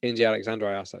Indy Alexander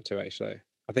I asked that to actually.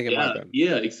 I think it might have Yeah, been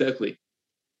yeah, exactly.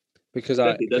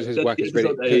 Exactly. because his That's work the is really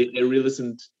episode I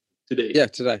re-listened today. yeah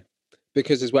today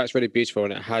because his work's really beautiful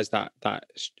and it has that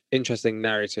interesting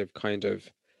narrative kind of.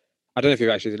 I don't know if you've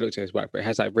actually looked at his work, but it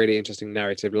has that really interesting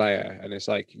narrative layer, and it's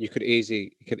like you could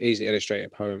easily illustrate a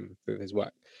poem with his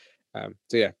work.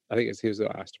 So yeah, I think he was the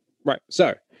last. Right.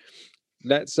 So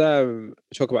let's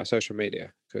talk about social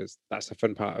media because that's the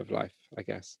fun part of life, I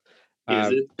guess. Is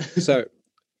Um, it? so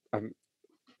it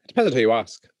depends on who you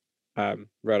ask,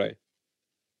 really.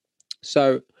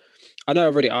 So I know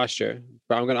I've already asked you,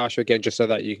 but I'm going to ask you again just so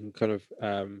that you can kind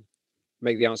of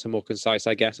make the answer more concise,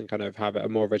 I guess, and kind of have a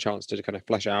more of a chance to kind of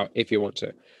flesh it out if you want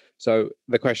to. So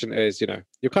the question is, you kind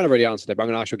of already answered it, but I'm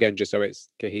going to ask you again just so it's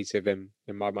cohesive in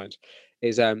my mind.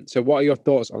 Is so what are your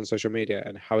thoughts on social media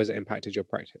and how has it impacted your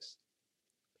practice?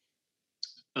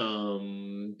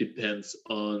 Depends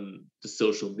on the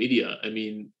social media. I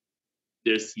mean,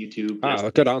 there's YouTube, there's Ah,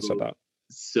 a good answer Facebook. that.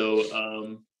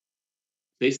 So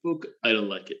Facebook, I don't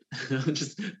like it. I'm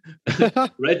just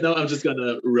right now. I'm just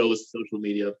gonna roast social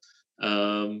media.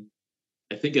 Um,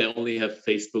 I think I only have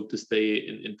Facebook to stay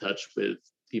in touch with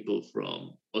people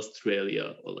from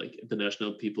Australia or like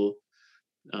international people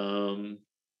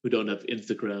who don't have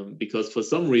Instagram because for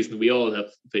some reason we all have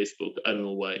Facebook. I don't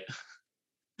know why.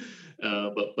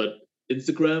 But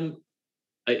Instagram,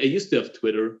 I used to have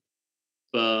Twitter,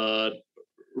 but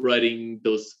writing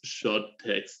those short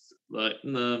texts, like,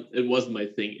 nah, it wasn't my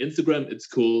thing. Instagram, it's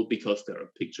cool because there are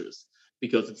pictures,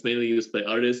 because it's mainly used by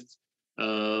artists.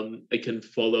 I can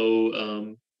follow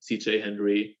CJ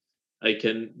Henry. I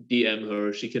can DM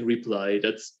her. She can reply.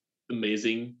 That's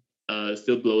amazing.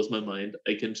 Still blows my mind.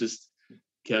 I can just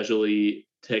casually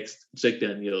text Jack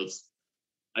Daniels.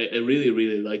 I really,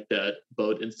 really like that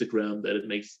about Instagram, that it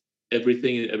makes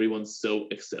everything and everyone so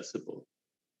accessible.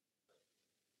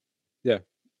 Yeah.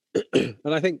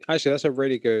 And I think actually that's a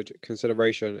really good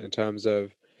consideration in terms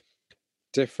of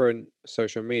different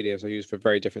social medias are used for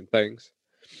very different things,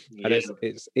 and Yeah,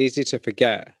 it's easy to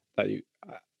forget that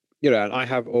and I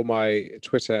have all my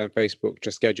Twitter and Facebook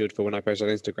just scheduled for when I post on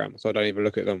Instagram, so I don't even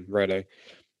look at them really.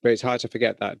 But it's hard to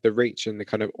forget that the reach and the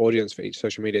kind of audience for each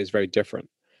social media is very different.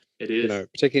 it is.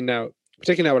 Particularly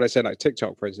now when I say like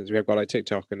TikTok, for instance, we have got like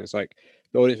TikTok, and it's like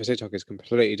the audience for TikTok is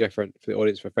completely different for the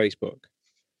audience for Facebook.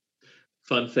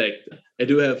 Fun fact: I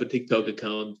do have a TikTok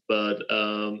account, but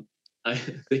I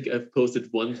think I've posted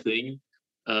one thing,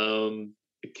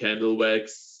 a candle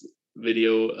wax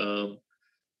video.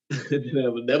 I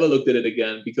will never looked at it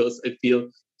again because I feel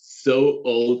so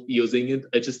old using it.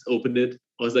 I just opened it.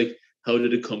 I was like, how do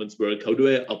the comments work? How do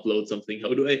I upload something?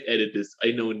 How do I edit this?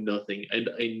 I know nothing. And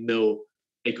I know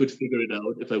I could figure it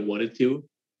out if I wanted to.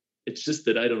 It's just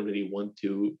that I don't really want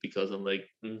to because I'm like,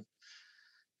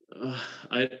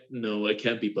 I no, I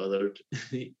can't be bothered.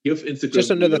 You have It's just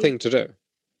Instagram another Reel. thing to do.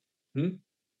 Hmm?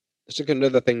 It's just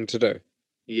another thing to do.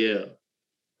 Yeah.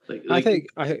 Like I like think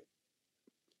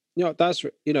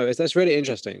that's really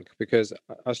interesting because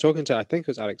I was talking to, I think it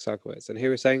was Alex Sarkowitz, and he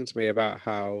was saying to me about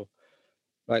how,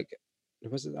 like,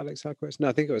 was it Alex Sarkowitz? No,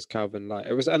 I think it was Calvin. Like,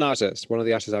 it was an artist, one of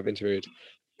the artists I've interviewed,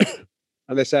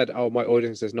 and they said, "Oh, my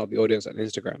audience is not the audience on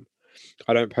Instagram.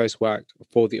 I don't post work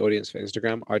for the audience for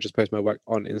Instagram. I just post my work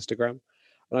on Instagram."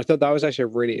 And I thought that was actually a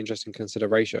really interesting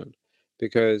consideration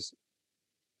because,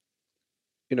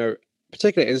 you know,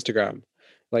 particularly Instagram,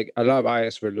 like a lot of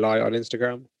artists rely on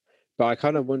Instagram, but I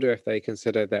kind of wonder if they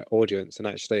consider their audience and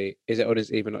actually is the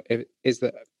audience even if is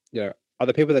the are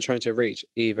the people they're trying to reach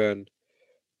even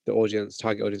the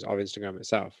target audience of Instagram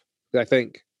itself? 'Cause I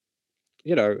think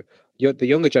the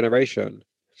younger generation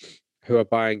who are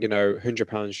buying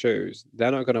 £100 shoes,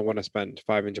 they're not going to want to spend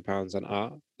 £500 on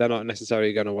art. They're not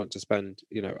necessarily going to want to spend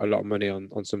a lot of money on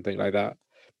something like that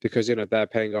because they're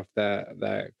paying off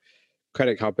their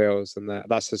credit card bills and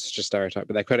that's just a stereotype,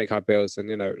 but their credit card bills and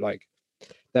like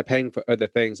they're paying for other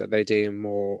things that they deem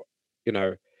more you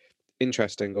know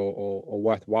interesting or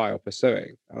worthwhile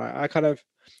pursuing. And I kind of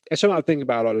it's something I'm thinking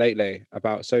about a lot lately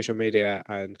about social media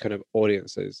and kind of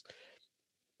audiences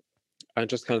and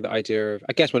just kind of the idea of,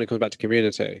 I guess, when it comes back to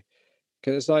community,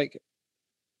 because it's like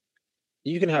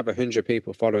you can have 100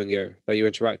 people following you that you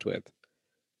interact with,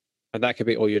 and that could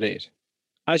be all you need.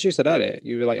 As you said earlier,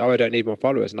 you were like, "Oh, I don't need more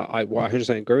followers," and I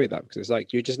 100% agree with that because it's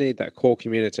like you just need that core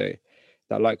community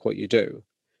that like what you do.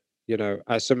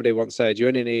 As somebody once said, you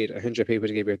only need 100 people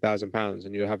to give you £1,000,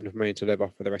 and you'll have enough money to live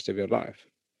off for the rest of your life.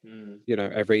 mm,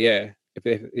 Every year, if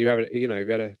you have, if you had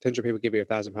 100 people give you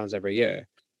 £1,000 every year,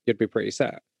 you'd be pretty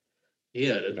set.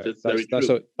 yeah, that's very That's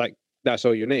true. all that's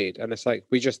all you need, and it's like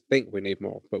we just think we need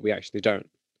more, but we actually don't.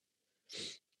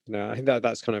 I think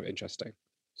that's kind of interesting.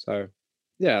 So,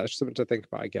 yeah, it's something to think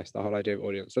about, I guess, the whole idea of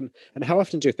audience. And how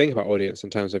often do you think about audience in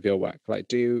terms of your work? Like,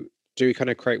 do you kind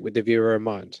of create with the viewer in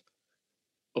mind?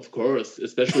 Of course,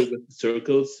 especially with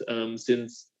circles,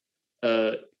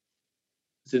 uh,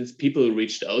 since people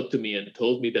reached out to me and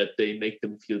told me that they make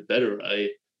them feel better, I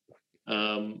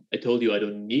told you I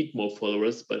don't need more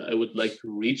followers, but I would like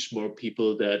to reach more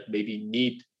people that maybe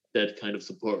need that kind of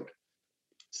support.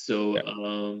 So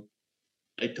Yeah.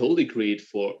 I totally create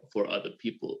for other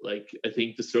people. Like I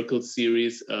think the Circle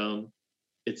series,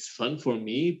 it's fun for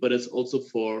me, but it's also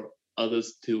for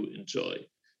others to enjoy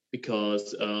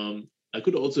because I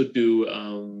could also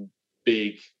do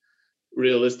big,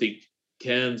 realistic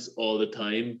cans all the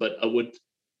time, but I would,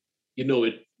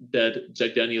 it that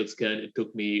Jack Daniels can, it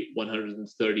took me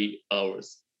 130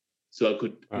 hours, so I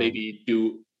could Wow. maybe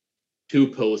do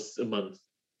 2 posts a month,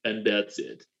 and that's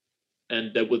it.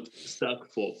 And that would suck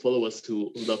for followers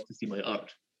who love to see my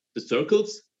art. The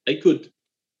circles, I could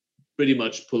pretty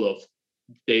much pull off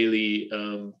daily.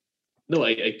 No,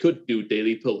 I could do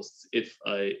daily posts if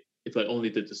I only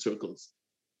did the circles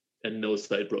and no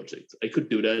side projects. I could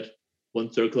do that.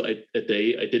 One circle a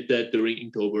day. I did that during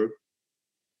Inktober.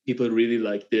 People really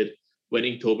liked it. When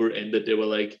Inktober ended, they were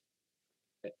like,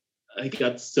 I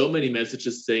got so many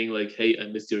messages saying like, "Hey, I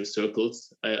missed your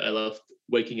circles. I loved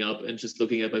waking up and just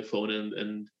looking at my phone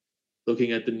and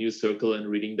looking at the new circle and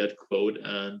reading that quote,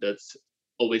 and that's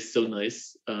always so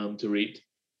nice to read."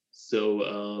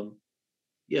 So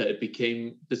yeah,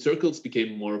 the circles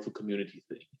became more of a community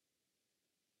thing.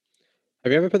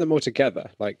 Have you ever put them all together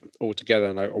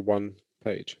in like a one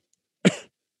page?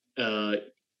 Uh,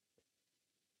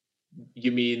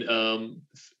 you mean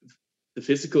the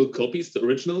physical copies, the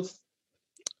originals?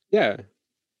 Yeah.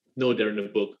 No, they're in a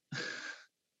book.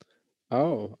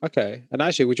 Oh, okay. And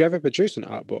actually, would you ever produce an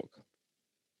art book?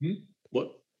 Hmm?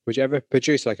 What? Would you ever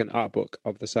produce like an art book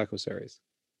of the Circle series?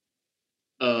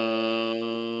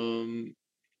 Um,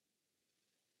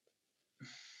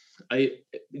 I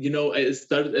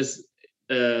started as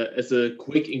a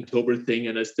quick Inktober thing,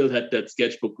 and I still had that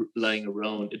sketchbook lying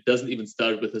around. It doesn't even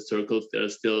start with the circles. There are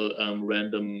still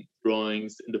random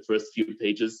drawings in the first few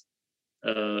pages,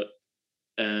 and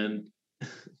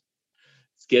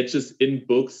sketches in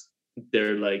books,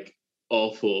 they're like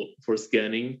awful for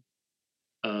scanning.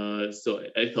 So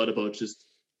I thought about just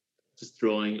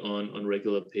drawing on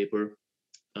regular paper.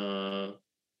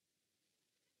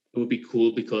 It would be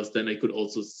cool because then I could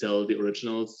also sell the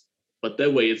originals. But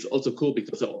that way, it's also cool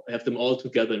because I have them all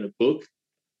together in a book.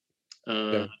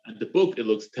 Yeah. And the book, it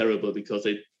looks terrible because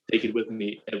I take it with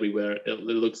me everywhere. It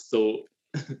looks so,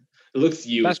 it looks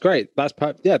used. That's great. That's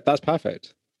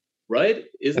perfect. Right?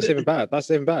 Isn't That's it? even better.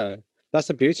 That's even better. That's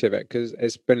the beauty of it because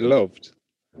it's been loved.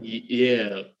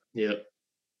 Yeah.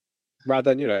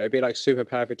 Rather than, it'd be like super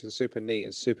perfect and super neat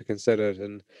and super considered,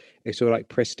 and it's all like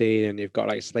pristine, and you've got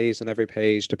like sleeves on every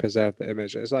page to preserve the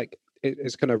image. It's like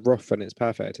it's kind of rough and it's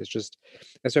perfect. It's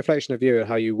a reflection of you and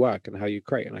how you work and how you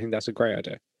create, and I think that's a great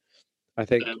idea. I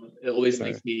think It always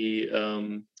makes me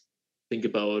think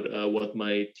about what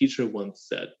my teacher once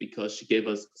said, because she gave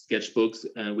us sketchbooks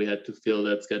and we had to fill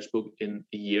that sketchbook in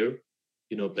a year,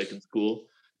 back in school.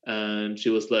 And she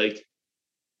was like,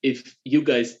 if you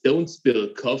guys don't spill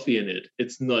coffee in it,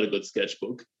 it's not a good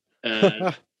sketchbook.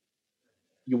 And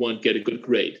you won't get a good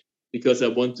grade, because I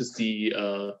want to see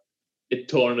it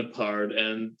torn apart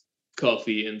and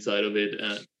coffee inside of it.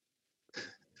 And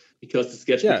because the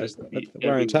sketchbook yeah, has to be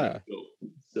wear and everywhere tear. you go.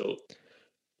 So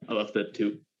I love that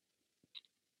too.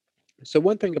 So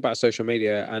one thing about social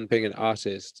media and being an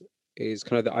artist is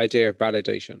kind of the idea of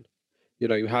validation.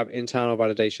 You have internal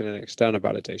validation and external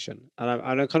validation, and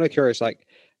I'm kind of curious, like,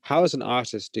 how as an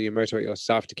artist do you motivate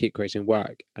yourself to keep creating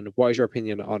work, and what is your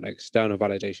opinion on external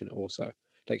validation also?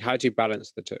 Like, how do you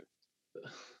balance the two?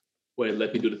 Wait,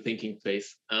 let me do the thinking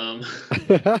phase.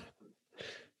 That's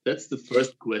the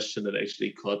first question that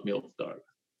actually caught me off guard.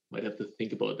 Might have to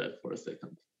think about that for a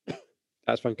second.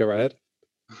 That's fine. Go right ahead.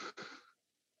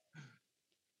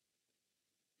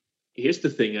 Here's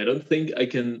the thing. I don't think I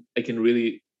can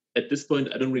really, at this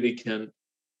point, I don't really can.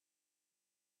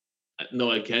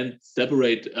 No, I can't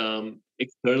separate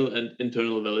external and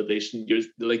internal validation. You're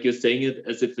saying it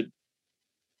as if it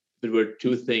were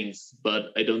two things,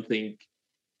 but I don't think.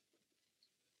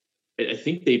 I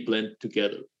think they blend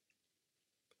together,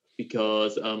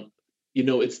 because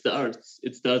it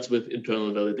starts with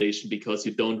internal validation, because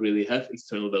you don't really have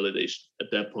external validation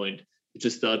at that point. You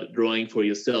just start drawing for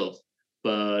yourself.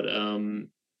 But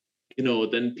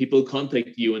then people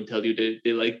contact you and tell you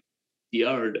they like the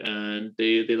art, and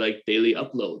they like daily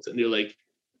uploads, and you're like,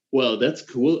 well, that's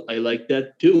cool, I like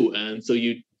that too. And so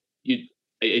I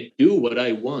do what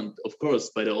I want, of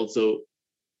course, but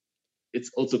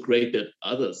it's also great that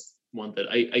others want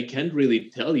that. I can't really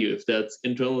tell you if that's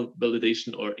internal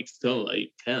validation or external. I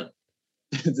can't.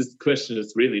 This question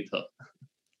is really tough.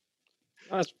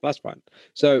 That's fine.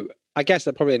 So I guess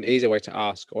that probably an easier way to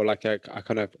ask, or like a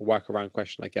kind of workaround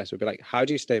question, I guess, would be like, how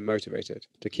do you stay motivated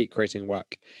to keep creating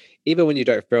work, even when you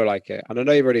don't feel like it? And I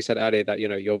know you've already said earlier that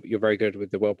you're very good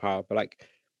with the willpower, but like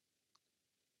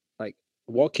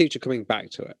what keeps you coming back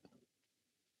to it?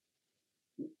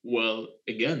 Well,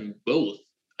 again, both.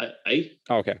 Oh,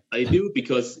 okay. I do,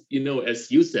 because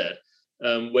as you said,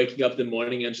 waking up in the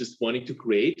morning and just wanting to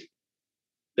create,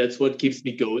 that's what keeps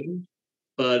me going.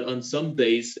 But on some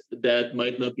days that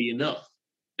might not be enough,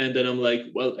 and then I'm like,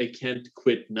 well, I can't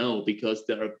quit now, because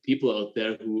there are people out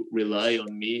there who rely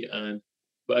on me, and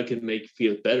who I can make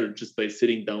feel better just by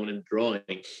sitting down and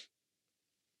drawing.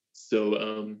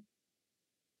 So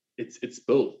it's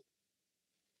both.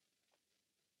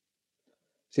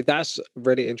 See, that's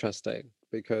really interesting,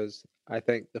 because I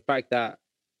think the fact that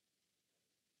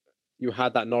you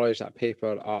had that knowledge that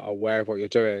people are aware of what you're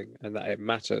doing and that it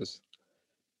matters,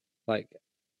 like,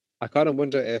 I kind of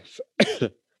wonder if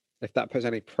if that puts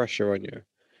any pressure on you.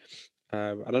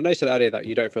 And I know you said earlier that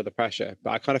you don't feel the pressure, but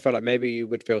I kind of feel like maybe you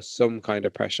would feel some kind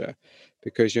of pressure,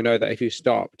 because you know that if you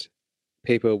stopped,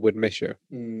 people would miss you.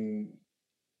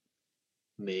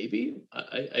 Maybe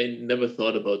I never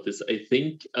thought about this. I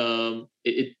think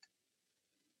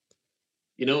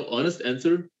honest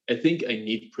answer, I think I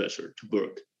need pressure to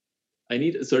work. I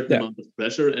need a certain Yeah, amount of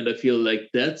pressure, and I feel like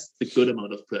that's the good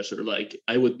amount of pressure. Like,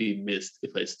 I would be missed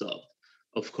if I stopped.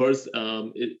 Of course,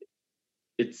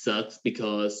 it sucks,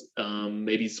 because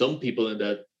maybe some people in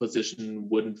that position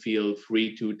wouldn't feel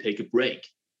free to take a break,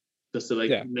 because they're like,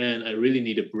 yeah, man, I really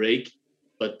need a break,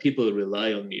 but people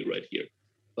rely on me right here.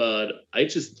 But I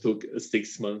just took a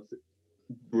 6-month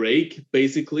break,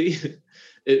 basically.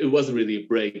 it wasn't really a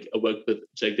break. I worked with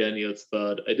Jack Daniels,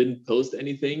 but I didn't post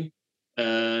anything.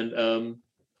 And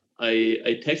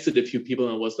I texted a few people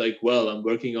and was like, well, I'm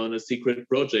working on a secret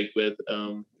project with,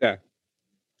 Yeah,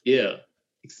 yeah,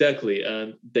 exactly.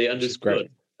 And they which is understood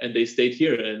great. and they stayed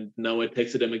here. And now I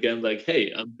texted them again, like,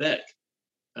 hey, I'm back.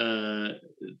 Uh,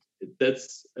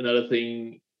 that's another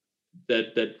thing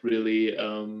that really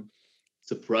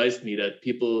surprised me, that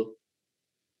people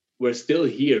were still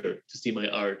here to see my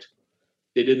art.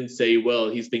 They didn't say, well,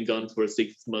 he's been gone for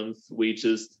 6 months. We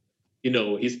just,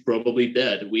 he's probably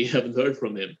dead. We haven't heard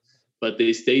from him. But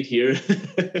they stayed here.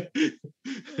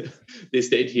 They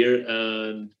stayed here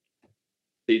and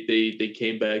they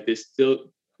came back. They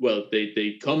still, well,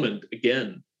 they comment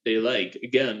again. They like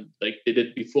again, like they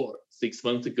did before 6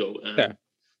 months ago. Yeah. And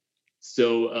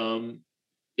so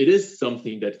it is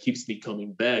something that keeps me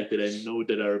coming back, that I know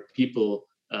that our people,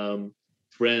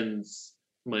 friends,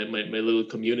 my little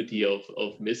community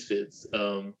of misfits,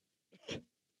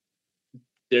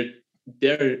 they're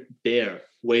they're there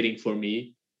waiting for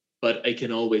me, but I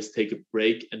can always take a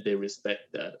break and they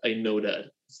respect that. I know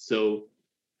that. So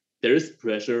there is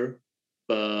pressure,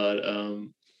 but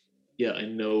yeah, I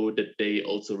know that they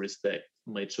also respect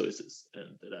my choices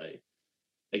and that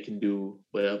I can do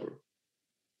whatever.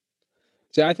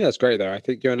 So I think that's great though. I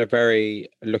think you're in a very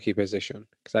lucky position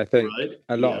because I think Right?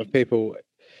 a lot Yeah. of people,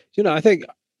 I think,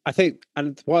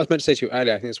 and what I was meant to say to you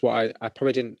earlier, I think it's what I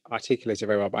probably didn't articulate it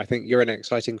very well, but I think you're in an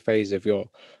exciting phase of your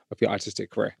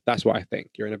artistic career. That's what I think.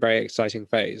 You're in a very exciting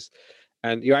phase,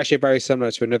 and you're actually very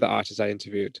similar to another artist I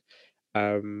interviewed.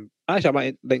 Actually, I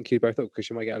might link you both up because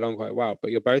you might get along quite well.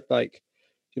 But you're both like,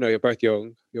 you're both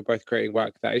young. You're both creating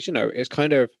work that is, it's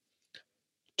kind of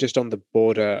just on the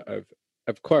border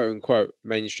of quote unquote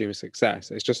mainstream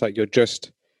success. It's just like you're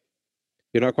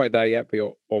not quite there yet, but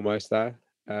you're almost there.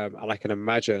 And I can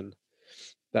imagine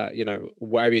that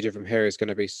whatever you do from here is going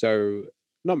to be so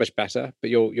not much better, but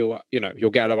you'll get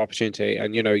a lot of opportunity,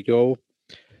 and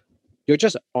you're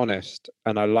just honest,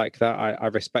 and I like that. I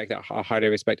respect that. I highly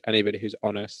respect anybody who's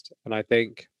honest, and I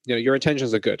think your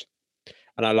intentions are good,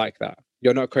 and I like that.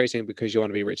 You're not creating because you want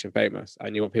to be rich and famous,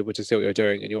 and you want people to see what you're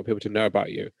doing, and you want people to know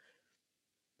about you.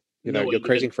 No, You're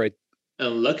creating for a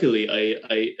and luckily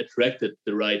I attracted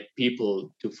the right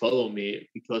people to follow me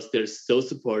because they're so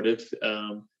supportive.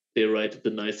 They write the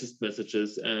nicest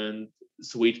messages and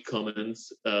sweet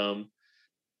comments.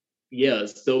 Yeah,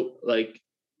 so like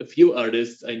a few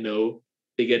artists I know,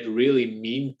 they get really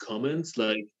mean comments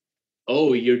like,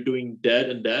 oh, you're doing that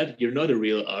and that, you're not a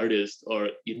real artist, or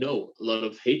a lot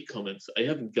of hate comments. I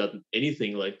haven't gotten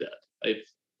anything like that. I've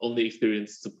only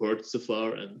experienced support so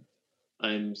far, and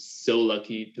I'm so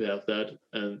lucky to have that,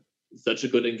 and such a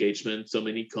good engagement, so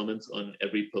many comments on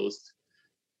every post.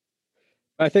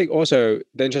 I think also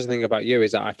the interesting thing about you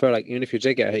is that I feel like even if you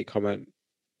did get a hate comment,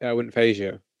 it wouldn't phase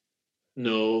you.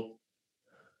 No,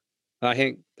 And I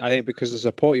think because the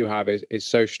support you have is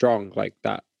so strong, like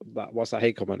that what's that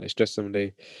hate comment? It's just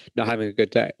somebody not having a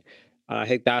good day. And I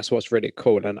think that's what's really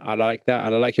cool. And I like that.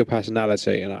 And I like your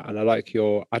personality, and I like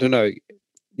your, I don't know.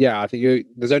 Yeah, I think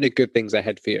there's only good things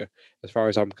ahead for you as far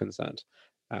as I'm concerned.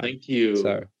 thank So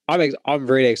you. I'm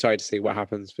really excited to see what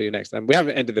happens for you next. And we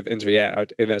haven't ended the interview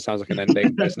yet. Even though it sounds like an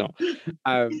ending, but it's not.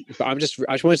 But I just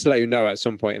wanted to let you know at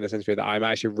some point in this interview that I'm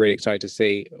actually really excited to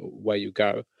see where you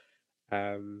go.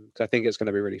 Because I think it's going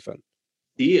to be really fun.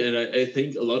 See, and I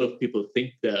think a lot of people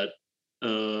think that,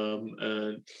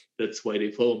 and that's why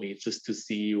they follow me, just to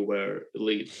see where it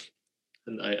leads.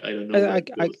 And I don't know where I, it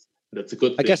I, goes. That's a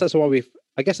good I thing. guess that's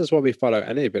why we follow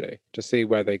anybody to see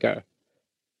where they go.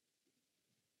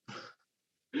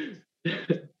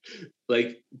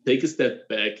 Like, take a step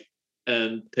back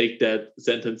and take that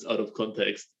sentence out of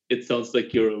context. It sounds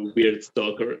like you're a weird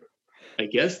stalker. I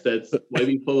guess that's why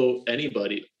we follow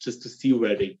anybody, just to see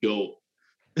where they go.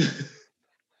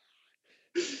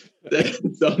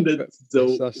 That sounded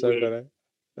so That's so weird. funny.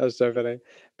 That's so funny.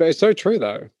 But it's so true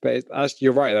though. But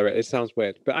you're right though. It sounds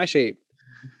weird. But actually,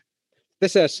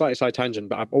 this is a slight side tangent.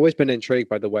 But I've always been intrigued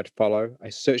by the word follow.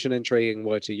 It's such an intriguing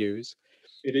word to use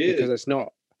It because is. it's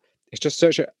not. It's just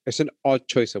such a. It's an odd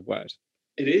choice of word.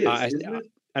 It is, It's, isn't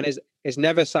it? and it's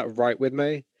never sat right with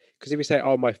me because if you say,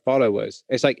 "Oh, my followers,"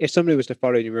 it's like if somebody was to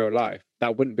follow you in real life,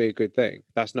 that wouldn't be a good thing.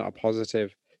 That's not a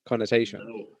positive connotation.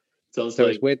 No. Sounds So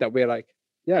like it's weird that we're like,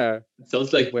 yeah, it sounds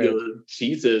it's like weird. you're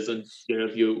Jesus and you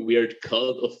have your weird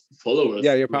cult of followers,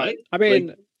 Yeah, you're part. right? I Like,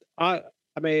 mean, I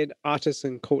mean, artists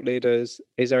and cult leaders.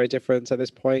 Is there a difference at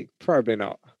this point? Probably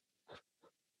not.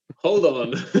 hold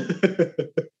on.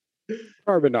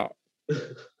 Probably not.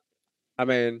 I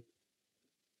mean,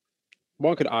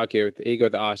 one could argue the ego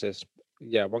of the artist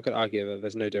yeah, one could argue that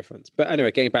there's no difference. But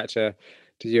anyway, getting back to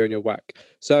you and your work.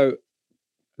 So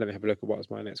let me have a look at what was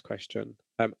my next question.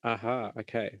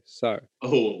 Okay. So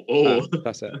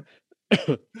that's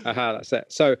it. That's it.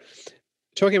 So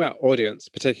talking about audience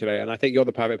particularly, and I think you're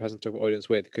the perfect person to talk about audience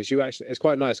with, because you actually, it's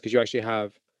quite nice because you actually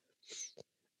have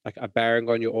like a bearing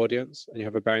on your audience, and you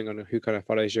have a bearing on who kind of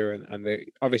follows you, and they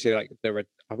obviously like I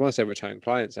want to say returning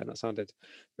clients, and that sounded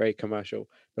very commercial,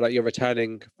 but like your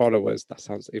returning followers, that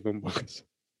sounds even worse.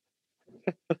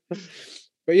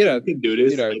 But You can do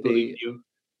this. I believe the you.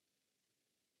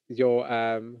 your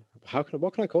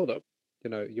what can I call them?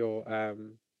 Your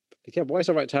yeah, what is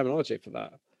the right terminology for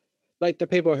that? Like the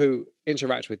people who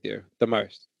interact with you the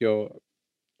most, your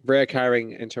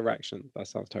recurring interaction. That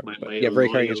sounds terrible, but My yeah,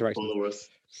 recurring loyal interactions. followers.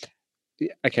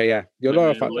 Okay, yeah, your My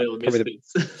loyal loyal probably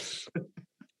misfits.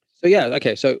 so yeah,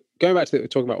 okay. So going back to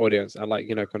talking about audience and like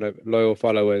kind of loyal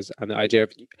followers and the idea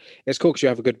of it's cool because you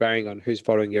have a good bearing on who's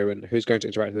following you and who's going to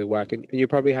interact with your work, and you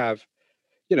probably have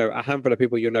a handful of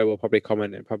people will probably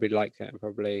comment and probably like it and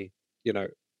probably you know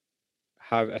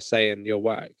have a say in your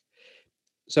work.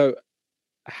 So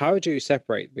how do you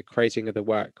separate the creating of the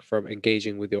work from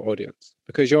engaging with your audience?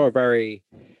 Because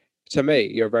to me,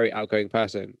 you're a very outgoing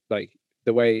person. Like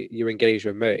the way you engage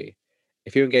with me,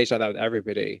 if you engage like that with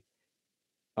everybody,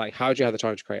 like how do you have the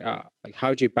time to create art? Like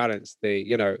how do you balance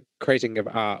the creating of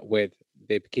art with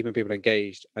the keeping people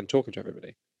engaged and talking to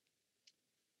everybody?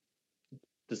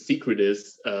 The secret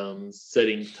is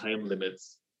setting time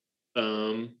limits.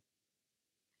 I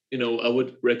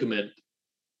would recommend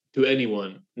to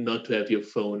anyone not to have your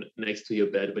phone next to your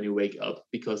bed when you wake up,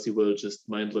 because you will just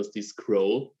mindlessly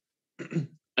scroll.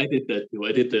 I did that too.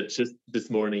 I did that just this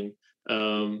morning.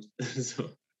 So,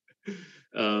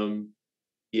 um,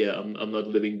 yeah, I'm not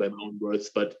living by my own words,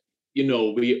 but we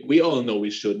all know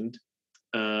we shouldn't.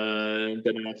 And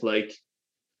then I have like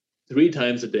 3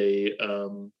 times a day,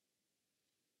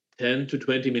 10 to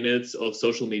 20 minutes of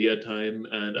social media time,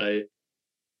 and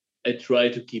I try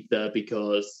to keep that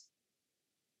because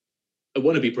I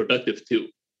want to be productive too.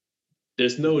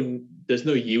 There's no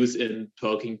use in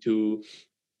talking to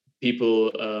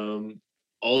people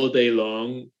all day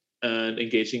long and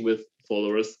engaging with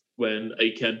followers when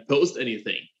I can't post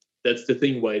anything. That's the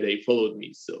thing why they followed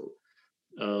me. So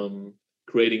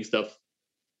creating stuff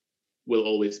will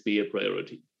always be a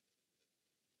priority.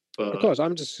 Of But course,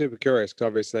 I'm just super curious because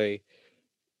obviously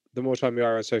the more time you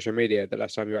are on social media, the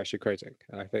less time you're actually creating.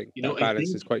 And I think that I balance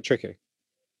think is quite tricky.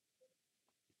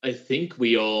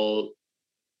 we all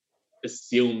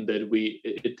assume that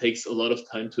it takes a lot of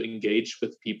time to engage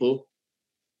with people,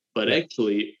 but Yeah.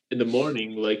 actually in the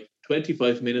morning, like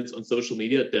 25 minutes on social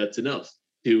media, that's enough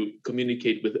to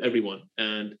communicate with everyone.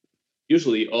 And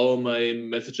usually all my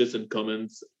messages and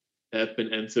comments have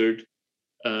been answered,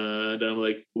 and I'm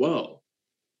like, wow,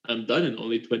 I'm done in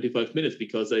only 25 minutes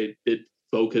because I did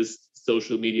focused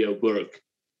social media work.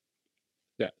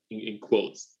 Yeah. In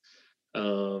quotes.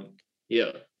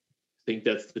 Yeah, I think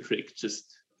that's the trick,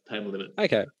 just time limit.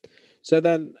 Okay. So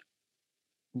then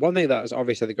one thing that is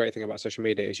obviously the great thing about social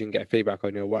media is you can get feedback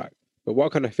on your work. But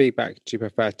what kind of feedback do you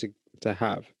prefer to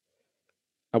have?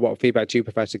 And what feedback do you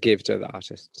prefer to give to the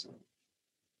artists?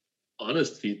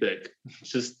 Honest feedback,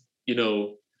 just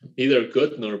neither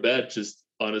good nor bad, just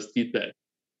honest feedback,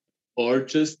 or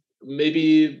just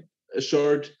maybe a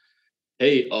short,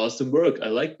 hey, awesome work, I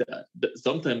like that.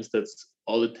 Sometimes that's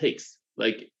all it takes.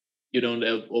 Like you don't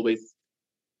always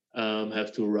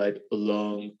have to write a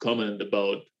long comment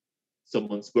about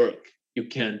someone's work. You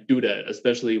can't do that,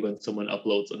 especially when someone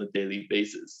uploads on a daily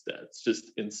basis. That's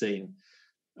just insane.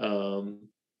 Um,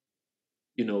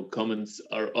 comments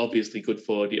are obviously good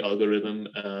for the algorithm,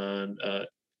 and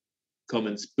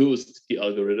comments boost the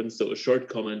algorithm. So a short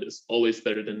comment is always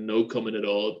better than no comment at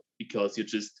all, because you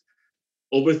just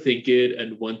overthink it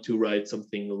and want to write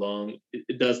something long.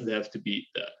 It doesn't have to be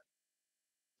that.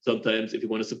 Sometimes if you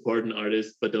want to support an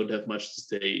artist but don't have much to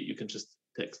say, you can just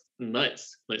text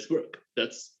nice work.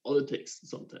 That's all it takes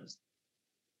sometimes.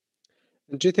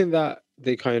 And do you think that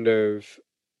the kind of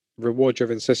reward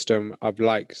driven system of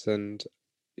likes and,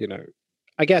 you know,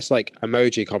 I guess like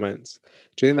emoji comments,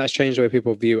 do you think that's changed the way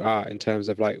people view art in terms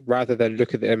of like rather than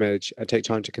look at the image and take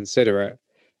time to consider it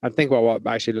and think about what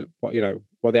they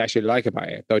actually like about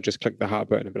it, they'll just click the heart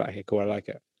button and be like, hey, cool, I like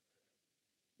it.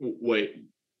 Wait,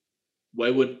 why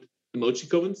would emoji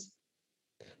comments?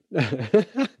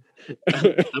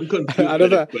 I'm confused I by love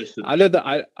that that. question. I love the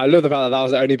fact that that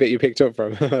was the only bit you picked up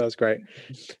from. That's great.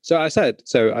 So I said,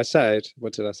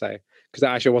 what did I say? Because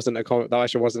that actually wasn't a comment. That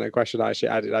actually wasn't a question I actually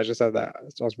added. I just said that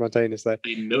spontaneously.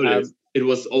 I noticed it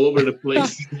was all over the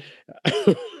place.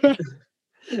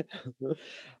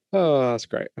 Oh, that's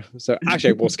great. So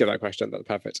actually, we'll skip that question. That's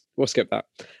perfect. We'll skip that.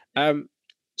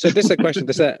 So this is a question.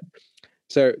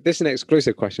 So this is an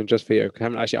exclusive question just for you. I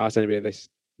haven't actually asked anybody this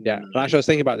yet. But actually, I was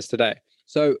thinking about this today.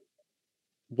 So,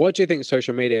 what do you think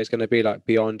social media is going to be like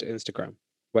beyond Instagram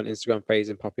when Instagram fades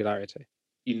in popularity?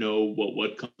 You know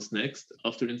what comes next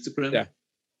after Instagram? Yeah.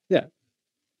 Yeah.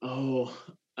 Oh,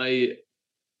 I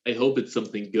hope it's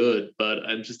something good, but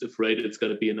I'm just afraid it's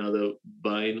gonna be another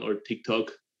Vine or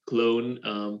TikTok clone.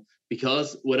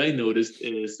 Because what I noticed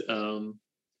is,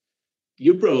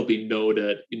 you probably know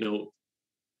that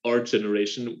our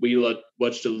generation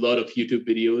watched a lot of YouTube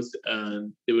videos,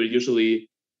 and they were usually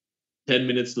 10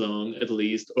 minutes long at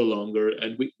least or longer,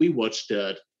 and we watched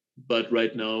that. But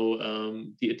right now,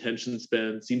 the attention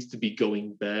span seems to be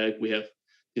going back. We have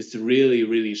this really,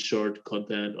 really short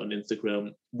content on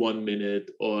Instagram, 1 minute,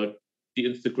 or the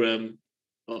Instagram,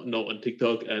 no, on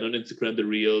TikTok and on Instagram, the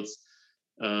Reels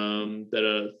that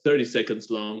are 30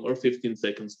 seconds long or 15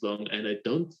 seconds long. And I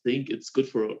don't think it's good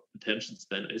for attention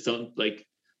span. I sound like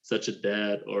such a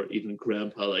dad or even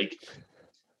grandpa, like,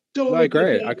 don't No, I look at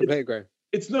agree. I that. completely agree.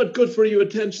 It's not good for your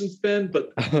attention span,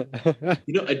 but I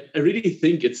really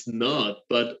think it's not.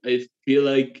 But I feel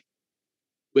like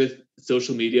with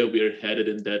social media, we're headed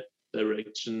in that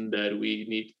direction that we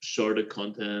need shorter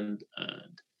content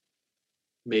and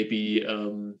maybe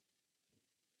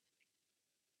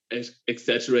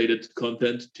exaggerated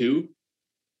content too.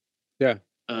 Yeah.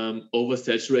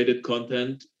 Oversaturated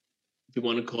content, if you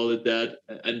want to call it that.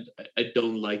 And I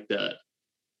don't like that.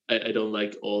 I don't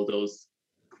like all those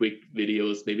quick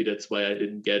videos. Maybe that's why I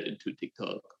didn't get into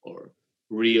TikTok or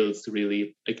Reels.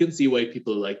 Really, I can see why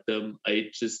people like them.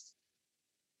 I just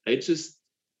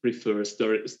prefer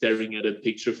staring at a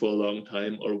picture for a long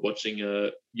time or watching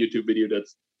a YouTube video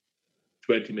that's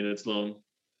 20 minutes long.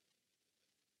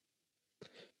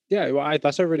 Yeah, well,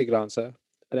 that's a really good answer,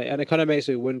 and it kind of makes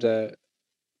me wonder,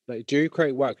 like, do you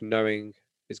create work knowing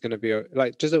it's going to be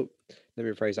like? Let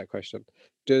me rephrase that question.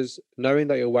 Does knowing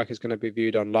that your work is going to be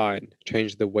viewed online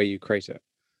change the way you create it?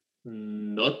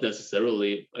 Not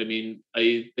necessarily. I mean,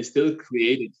 I still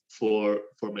create it for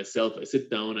myself. I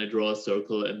sit down, I draw a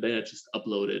circle, and then I just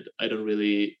upload it. I don't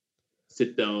really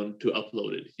sit down to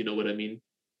upload it. You know what I mean?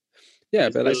 Yeah, I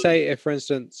but let's still say if, for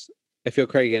instance, if you're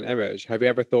creating an image, have you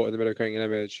ever thought in the middle of creating an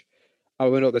image, oh, I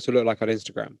wonder what this will look like on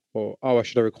Instagram, or oh, I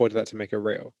should have recorded that to make a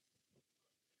reel?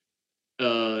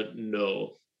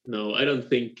 no, no, I don't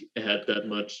think I had that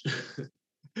much.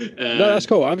 No, that's And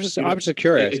cool. I'm just a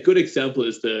curious. good example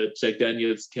is the Jack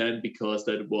Daniels can, because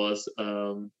that was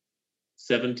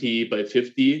 70 by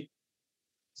 50.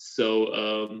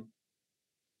 So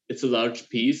it's a large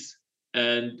piece.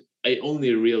 And I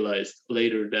only realized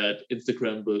later that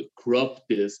Instagram will crop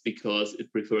this because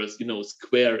it prefers,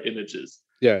 square images.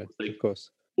 Yeah, Like, of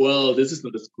course. well, this is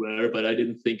not a square, but I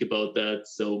didn't think about that.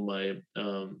 So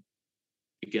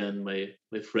again, my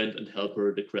friend and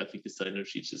helper, the graphic designer,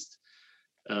 she just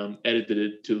edited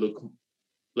it to look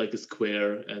like a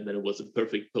square, and then it was a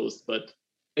perfect post. But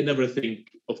I never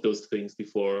think of those things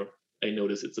before I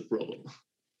notice it's a problem.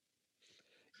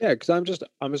 Yeah, because I'm just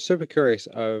super curious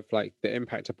of like the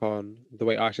impact upon the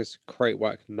way artists create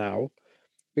work now,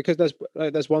 because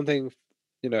there's one thing,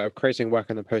 of creating work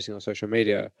and then posting on social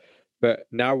media, but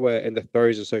now we're in the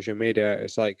throes of social media.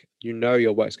 It's like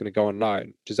your work's going to go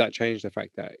online. Does that change the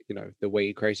fact that the way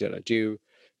you create it? Like, do you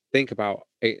think about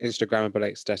Instagrammable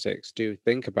aesthetics? Do you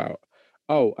think about,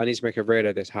 oh, I need to make a reel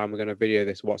of this? How am I going to video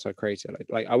this? What's I created?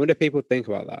 Like I wonder if people think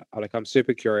about that. I'm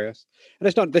super curious, and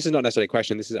it's not. This is not necessarily a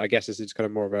question. I guess this is kind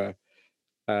of more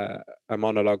of a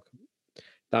monologue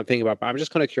that I'm thinking about. But I'm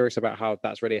just kind of curious about how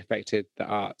that's really affected the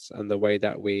arts and the way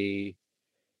that we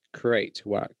create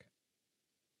work.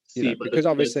 See, but Because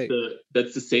obviously,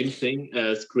 that's the same thing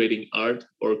as creating art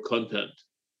or content.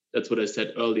 That's what I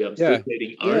said earlier. I'm still yeah,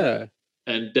 creating art, yeah,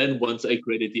 and then once I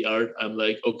created the art, I'm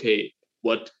like, okay,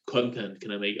 what content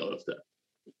can I make out of that?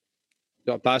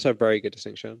 that's a very good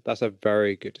distinction. That's a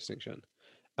very good distinction,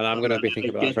 and I'm going to be I thinking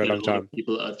about that get for a that long a lot of time.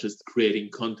 people are just creating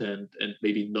content and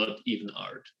maybe not even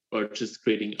art, or just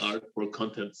creating art for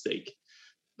content's sake.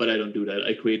 But I don't do that.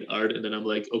 I create art, and then I'm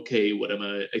like, okay, what am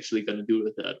I actually going to do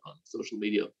with that on social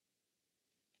media?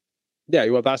 Yeah,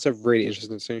 well, that's a really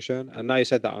interesting distinction. And now you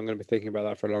said that, I'm going to be thinking about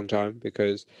that for a long time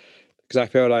because I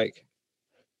feel like,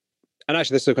 and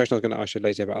actually, this is a question I was going to ask you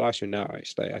later, but I'll ask you now.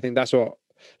 Actually, I think that's what,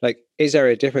 like, is there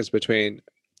a difference between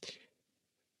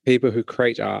people who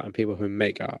create art and people who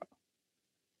make art?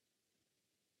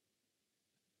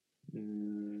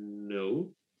 No,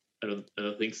 I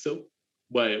don't think so.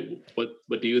 Why?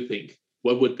 What do you think?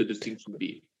 What would the distinction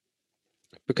be?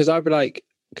 Because I'd be like,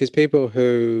 because people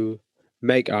who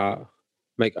make art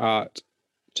make art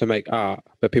to make art,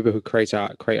 but people who create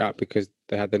art because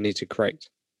they had the need to create.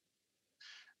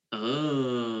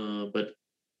 But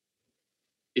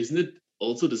isn't it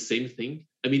also the same thing?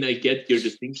 I mean, I get your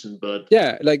distinction, but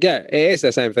yeah, it is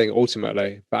the same thing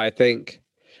ultimately. But I think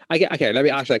I get okay. Let me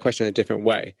ask that question in a different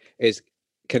way: Is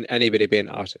can anybody be an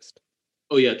artist?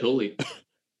 oh yeah, totally.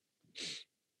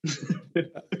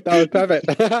 That was perfect.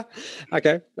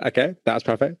 Okay, that's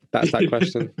perfect. That's that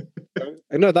question.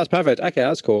 No, that's perfect. Okay,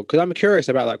 that's cool. Because I'm curious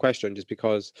about that question, just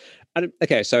because. And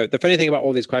okay, so the funny thing about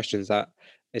all these questions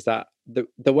is that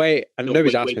the way, and No,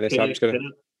 nobody's wait, asked me wait. this, so I'm just gonna.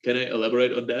 Can I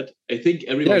elaborate on that? I think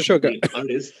Yeah, everyone can sure. Go. be an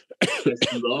artist as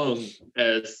long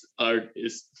as art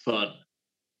is fun.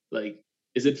 Like,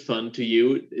 is it fun to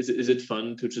you? Is it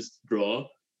fun to just draw?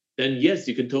 Then yes,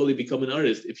 you can totally become an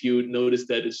artist. If you notice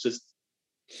that it's just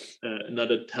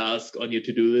another task on your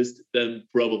to-do list, then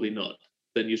probably not.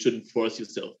 Then you shouldn't force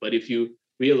yourself. But if you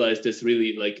realize there's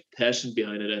really like passion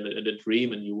behind it and a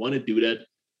dream and you want to do that,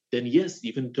 then yes,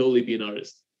 you can totally be an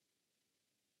artist.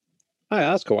 Oh,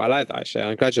 yeah, that's cool. I like that actually.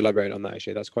 I'm glad you elaborated on that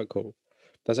actually. That's quite cool.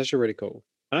 That's actually really cool.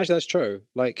 And actually, that's true.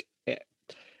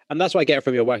 And that's what I get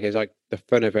from your work is like the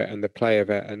fun of it and the play of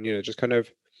it, and just kind of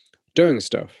doing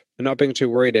stuff and not being too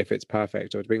worried if it's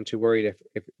perfect or being too worried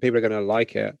if people are going to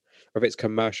like it or if it's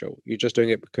commercial. You're just doing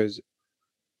it because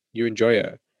you enjoy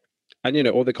it. And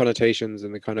all the connotations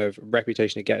and the kind of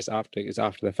reputation it gets after is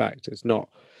after the fact. It's not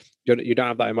you don't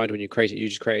have that in mind when you create it. You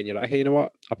just create it and you're like, hey, you know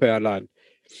what? I'll put it online.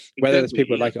 Whether there's Exactly.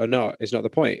 people that Yeah. like it or not is not the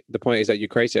point. The point is that you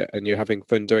create it and you're having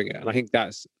fun doing it. And I think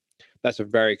that's a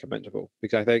very commendable,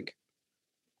 because I think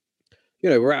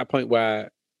we're at a point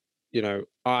where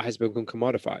art has become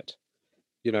commodified.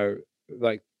 You know,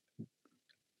 like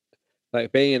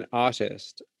being an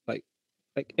artist, like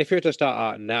if you were to start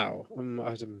art now, I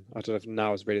don't know if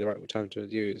now is really the right time to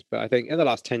use, but I think in the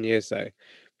last 10 years, say,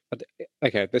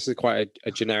 okay, this is quite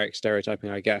a generic stereotyping,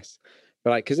 I guess, but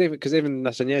like because even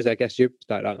less than years, I guess you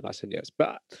started out in the last 10 years,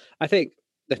 but I think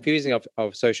the fusing of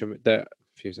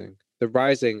the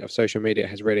rising of social media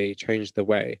has really changed the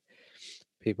way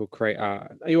people create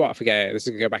art. You what? Forget it. This is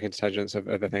gonna go back into tangents of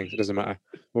other things. It doesn't matter.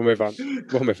 We'll move on.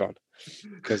 We'll move on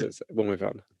we'll move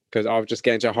on because I'll just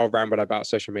get into a whole ramble about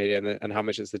social media and how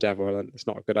much it's the devil, and it's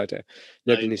not a good idea.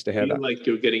 Nobody I needs to hear feel that. like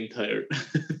you're getting tired.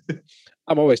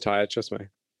 I'm always tired, trust me.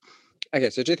 Okay,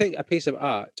 so do you think a piece of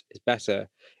art is better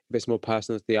if it's more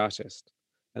personal to the artist?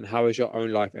 And how has your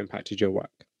own life impacted your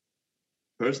work?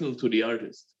 Personal to the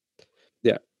artist.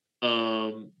 Yeah,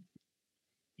 Um,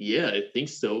 yeah, I think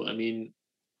so. I mean,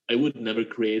 I would never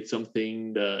create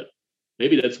something that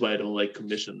maybe that's why I don't like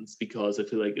commissions because I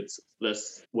feel like it's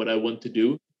less what I want to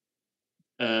do.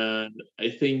 And I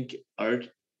think art,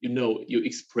 you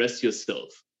express yourself.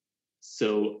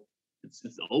 So it's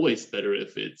always better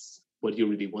if it's what you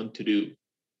really want to do.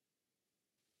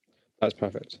 that's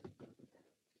perfect.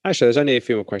 Actually, there's only a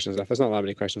few more questions left. There's not that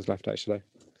many questions left, actually.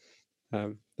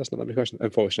 That's not that many questions,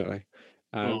 unfortunately.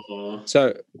 Oh,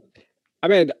 So, I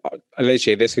mean,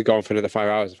 literally, this could go on for another 5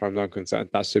 hours if I'm not concerned.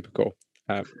 That's super cool.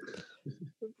 Um,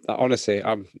 honestly,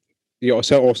 you're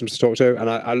so awesome to talk to, and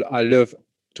I love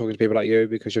talking to people like you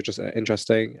because you're just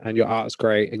interesting and your art's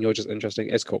great and you're just interesting.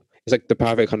 It's cool. It's like the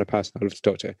perfect kind of person I love to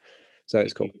talk to. So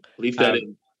it's cool. leave that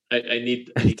in. I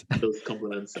need those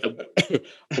compliments.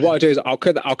 What I'll do is I'll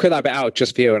cut that bit out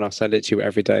just for you and I'll send it to you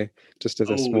every day, just as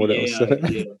a Oh small little. yeah,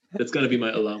 yeah. That's gonna be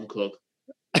my alarm clock.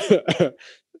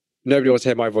 Nobody wants to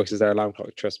hear my voice as their alarm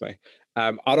clock. Trust me. I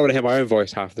don't want to hear my own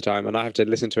voice half the time, and I have to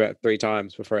listen to it 3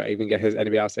 times before I even get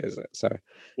anybody else hears it. So,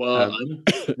 Well, um,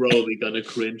 I'm probably gonna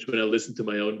cringe when I listen to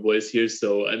my own voice here.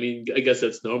 So I mean, I guess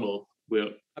that's normal.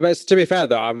 but to be fair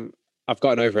though, I've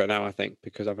gotten over it now. I think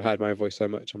because I've heard my own voice so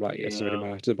much, I'm like, it doesn't really Yeah.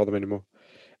 matter. It doesn't bother me anymore.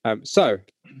 So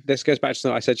this goes back to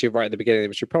something I said to you right at the beginning,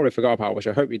 which you probably forgot about, which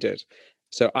I hope you did.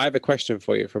 So I have a question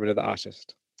for you from another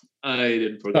artist. I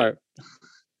didn't forget. So,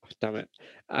 damn it.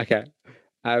 Okay.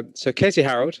 So Katie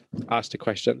Harold asked a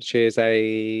question. She is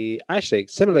actually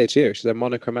similar to you. She's a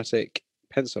monochromatic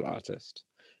pencil artist.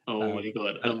 Oh my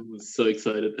god, And, I'm so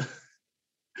excited.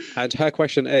 and her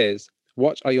question is,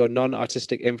 what are your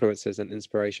non-artistic influences and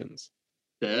inspirations?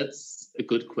 That's a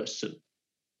good question.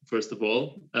 First of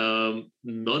all,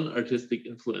 non-artistic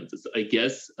influences. I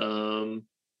guess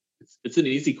it's an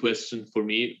easy question for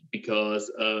me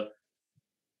because,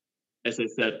 as I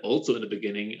said also in the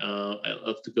beginning, I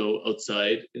love to go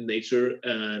outside in nature,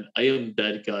 and I am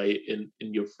that guy in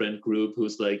your friend group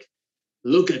who's like,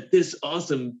 look at this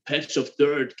awesome patch of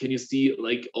dirt. Can you see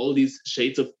like all these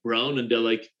shades of brown? And they're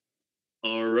like,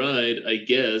 all right, I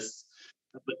guess.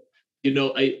 But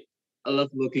I love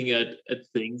looking at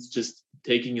things, just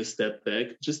taking a step back,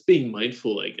 just being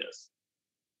mindful, I guess.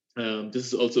 This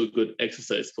is also a good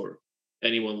exercise for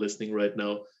anyone listening right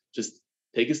now. Just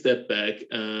take a step back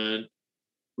and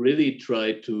really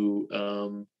try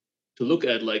to look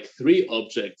at like three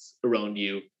objects around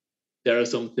you. There are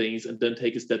some things, and then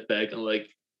take a step back and like,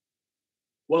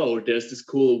 wow, there's this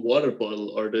cool water bottle,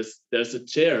 or there's a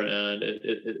chair, and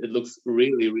it looks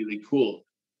really really cool.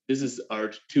 This is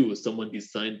art too. Someone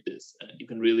designed this, and you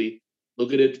can really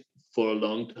look at it for a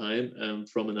long time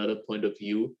from another point of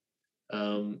view.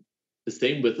 Um, the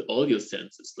same with all your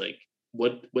senses. Like,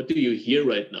 what do you hear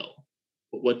right now?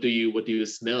 What do you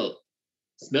smell?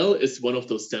 Smell is one of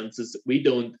those senses we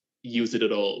don't use it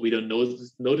at all. We don't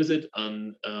notice it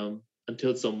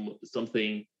until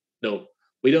something. No,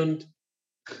 we don't.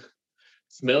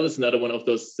 Smell is another one of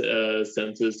those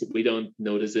senses. We don't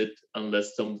notice it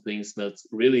unless something smells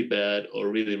really bad or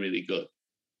really really good.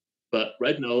 But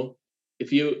right now,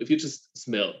 if you just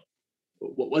smell,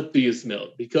 what do you smell?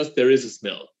 Because there is a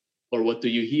smell. Or what do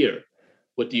you hear?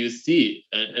 What do you see?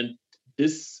 And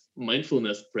this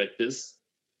mindfulness practice,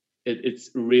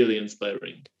 it's really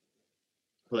inspiring.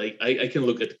 Like I can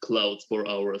look at clouds for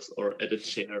hours, or at a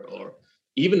chair, or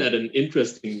even at an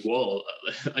interesting wall.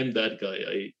 I'm that guy.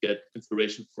 I get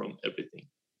inspiration from everything.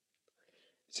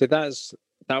 So that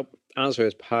answer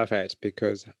is perfect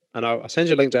because, and I'll send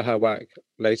you a link to her work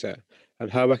later.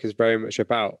 And her work is very much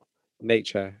about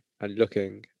nature and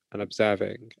looking and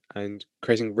observing and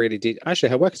creating really deep. Actually,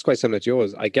 her work is quite similar to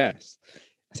yours, I guess.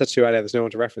 I said to you earlier, there's no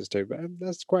one to reference to, but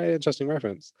that's quite an interesting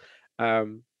reference.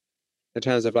 Um, in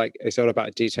terms of like, it's all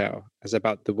about detail. It's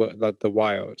about the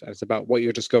wild. And it's about what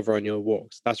you discover on your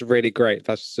walks. That's really great.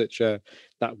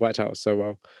 That worked out so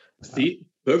well. See,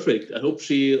 perfect. I hope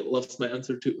she loves my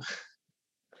answer too.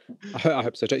 I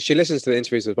hope so. She listens to the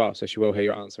interviews as well, so she will hear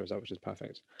your answer as well, which is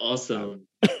perfect. Awesome.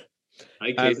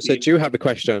 Hi, So Casey. do you have a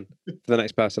question for the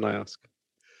next person I ask?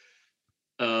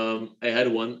 I had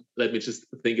one. Let me just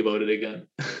think about it again,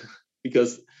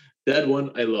 because that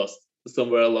one I lost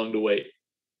somewhere along the way.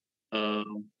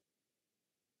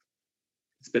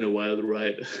 It's been a wild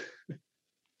ride.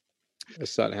 It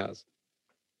certainly has.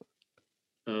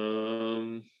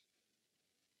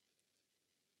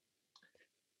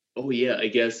 Oh yeah, I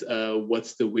guess.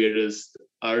 What's the weirdest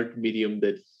art medium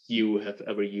that you have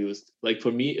ever used? Like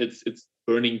for me, it's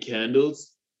burning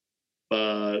candles,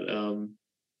 but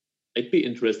I'd be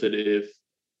interested if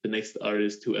the next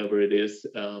artist, whoever it is,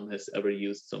 has ever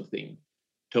used something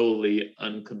totally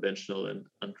unconventional and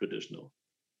untraditional.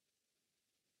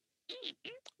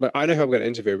 But I know who I'm going to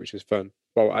interview, which is fun.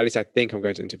 Well, at least I think I'm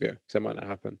going to interview, because it might not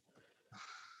happen.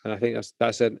 And I think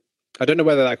that's it. I don't know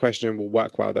whether that question will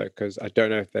work well though, because I don't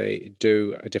know if they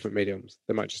do different mediums.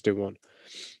 They might just do one.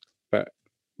 But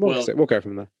we'll go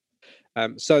from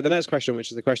there. So the next question,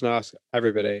 which is the question I ask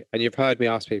everybody, and you've heard me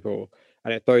ask people,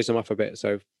 and it throws them off a bit.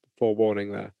 So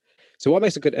forewarning there. So what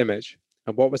makes a good image?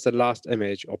 And what was the last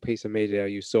image or piece of media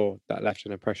you saw that left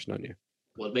an impression on you?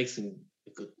 What makes a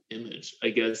good image? I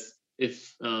guess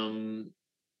if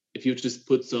you just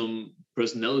put some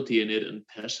personality in it and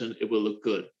passion, it will look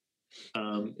good.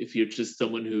 If you're just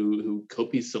someone who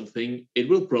copies something, it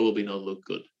will probably not look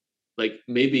good. Like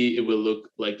maybe it will look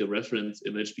like the reference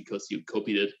image because you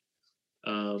copied it,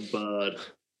 but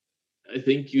I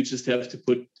think you just have to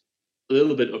put a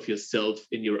little bit of yourself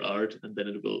in your art, and then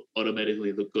it will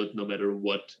automatically look good no matter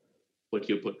what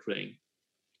you're portraying.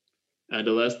 And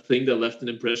the last thing that left an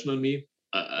impression on me,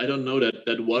 I don't know,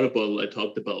 that water bottle I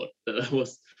talked about that I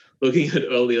was looking at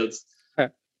earlier.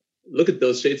 Look at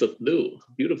those shades of blue,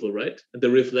 beautiful, right? And the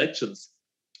reflections.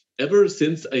 Ever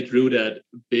since I drew that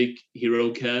big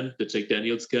hero can, the Jack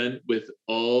Daniels can, with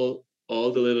all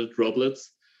the little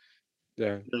droplets,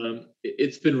 Yeah.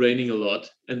 It's been raining a lot,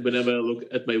 and whenever I look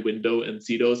at my window and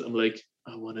see those, I'm like,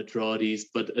 I want to draw these,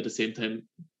 but at the same time,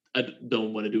 I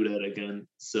don't want to do that again.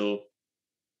 So,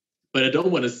 but I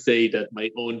don't want to say that my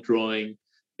own drawing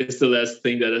is the last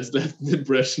thing that has left an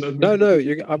impression on me. No,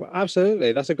 you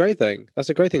absolutely. That's a great thing. That's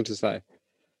a great thing to say.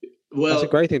 Well, that's a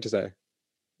great thing to say.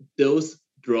 Those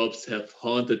drops have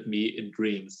haunted me in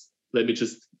dreams. Let me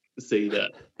just say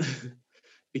that.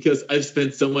 Because I've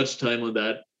spent so much time on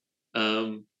that.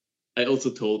 I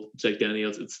also told Jack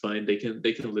Daniels it's fine. They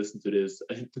can listen to this.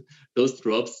 Those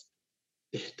drops,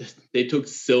 they took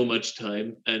so much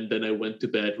time, and then I went to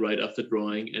bed right after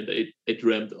drawing, and I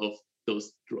dreamt of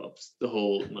those drops the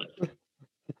whole night.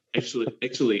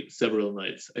 Actually, several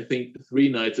nights. I think 3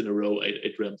 nights in a row I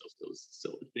dreamt of those.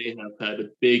 So they have had a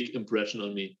big impression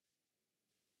on me,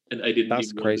 and I didn't.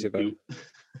 That's crazy though. To.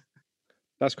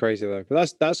 That's crazy though.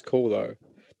 But that's cool though.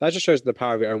 That just shows the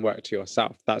power of your own work to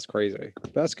yourself. That's crazy.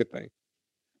 But that's a good thing.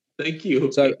 Thank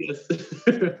you. So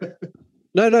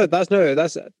No, that's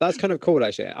kind of cool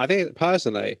actually. I think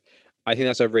personally, I think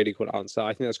that's a really cool answer.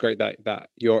 I think that's great that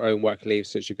your own work leaves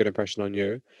such a good impression on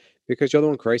you because you're the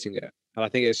one creating it. And I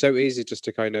think it's so easy just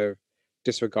to kind of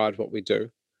disregard what we do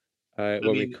I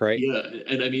when we mean, create. yeah,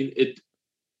 and I mean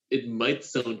it might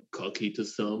sound cocky to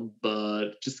some,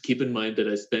 but just keep in mind that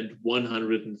I spent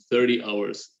 130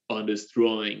 hours on this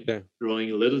Yeah. drawing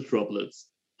little droplets,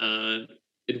 and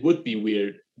it would be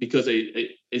weird because I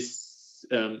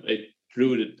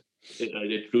drew it,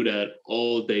 I drew that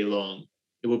all day long.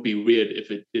 It would be weird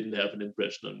if it didn't have an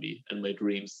impression on me and my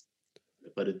dreams,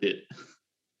 but it did.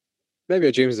 Maybe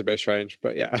your dreams is a bit strange,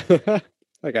 but yeah.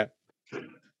 Okay.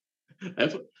 I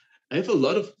have I have a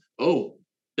lot of oh,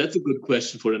 that's a good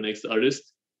question for the next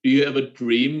artist. Do you have a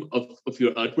dream of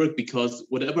your artwork? Because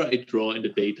whatever I draw in the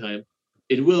daytime,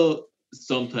 it will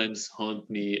sometimes haunt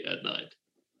me at night.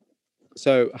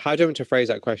 So how do you want to phrase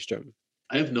that question?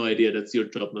 I have no idea. That's your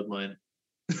job, not mine.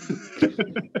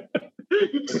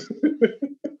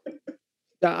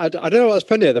 Yeah, I don't know what's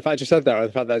funnier, the fact you said that or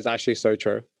the fact that it's actually so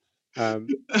true.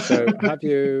 So have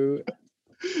you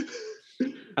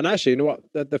and actually, you know what?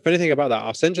 The funny thing about that,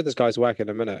 I'll send you this guy's work in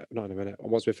a minute. Not in a minute.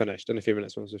 Once we're finished, in a few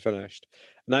minutes, once we're finished.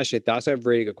 And actually, that's a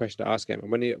really good question to ask him.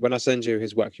 And when I send you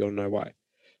his work, you'll know why.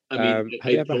 I mean,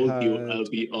 Have you I ever told you had? I'll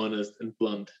be honest and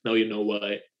blunt. Now you know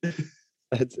why.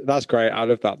 That's great. I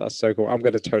love that. That's so cool. I'm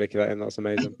going to totally keep that in. That's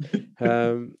amazing.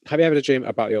 Have you ever had a dream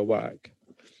about your work,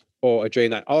 or a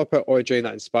dream that or a dream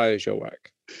that inspires your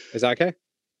work? Is that okay?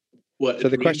 What, a So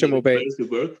the dream question that will be. inspires your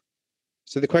work?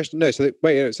 So the question, no. So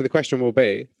the question will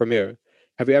be from you: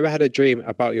 have you ever had a dream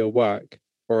about your work,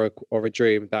 or a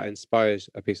dream that inspires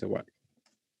a piece of work?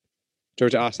 Do you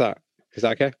want to ask that? Is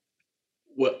that okay?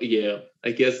 Well, yeah.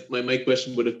 I guess my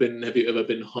question would have been, have you ever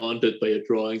been haunted by your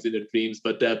drawings in your dreams?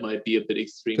 But that might be a bit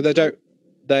extreme Because they too.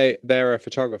 don't. They're a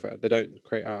photographer. They don't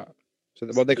create art. So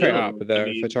well, they create art, Still, but I they're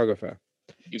a mean, photographer.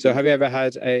 you So can have you do ever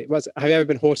had a? Have you ever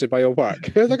been haunted by your work?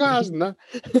 The guy hasn't that.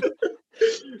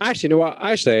 Actually, you know what?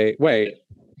 Actually, wait.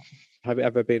 Have you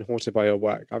ever been haunted by your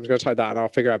work? I'm just going to type that and I'll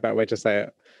figure out a better way to say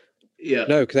it. yeah,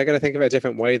 No, because they're going to think of it a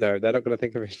different way, though. They're not going to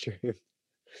think of it as dream.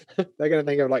 They're going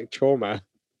to think of like trauma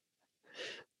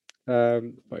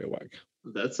by your work.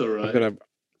 that's all I'm right. gonna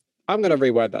I'm gonna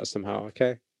reword that somehow.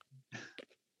 Okay,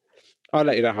 I'll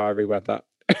let you know how I reword that.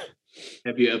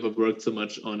 Have you ever worked so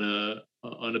much on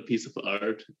a piece of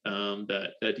art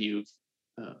that you've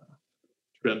uh,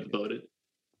 dreamt about it?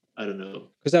 I don't know.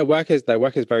 Because their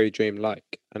work is very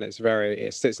dreamlike, and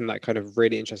it sits in that kind of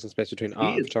really interesting space between See,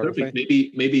 art and it's perfect.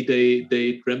 photography. Maybe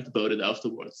they dreamt about it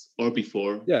afterwards or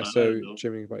before. Yeah, I don't so know.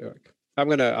 dreaming about your work. I'm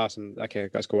gonna ask them. Okay,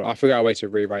 that's cool. I'll figure out a way to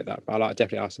rewrite that, but I'll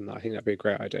definitely ask them that. I think that'd be a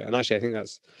great idea. And actually, I think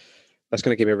that's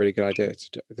going to give me a really good idea. It's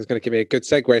going to give me a good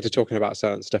segue into talking about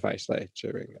certain stuff actually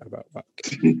during about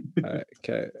work.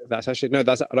 Okay, that's actually no,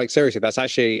 that's like seriously, that's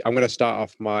actually I'm going to start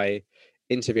off my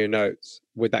interview notes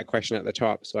with that question at the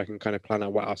top, so I can kind of plan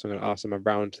out what else I'm going to ask them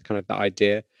around kind of that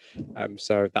idea.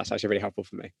 So that's actually really helpful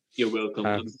for me. You're welcome.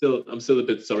 Um, I'm still a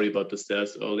bit sorry about the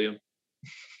stairs earlier.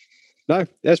 no,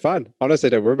 it's fine. Honestly,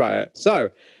 don't worry about it. So,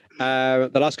 the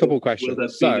last couple of Will that questions. be the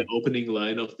So, opening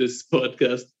line of this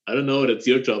podcast? I don't know. That's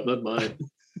your job, not mine.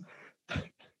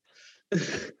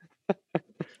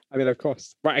 I mean, of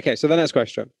course. Right. Okay. So the next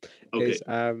question Okay. is: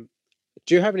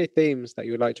 do you have any themes that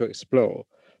you would like to explore,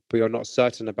 but you're not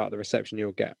certain about the reception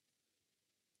you'll get?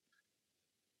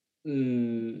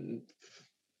 Mm,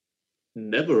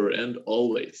 never and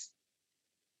always.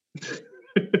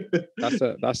 That's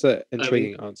an I mean,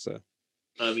 intriguing answer.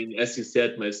 as you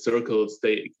said, my circles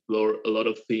they explore a lot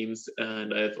of themes,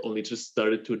 and I've only just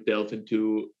started to delve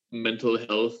into mental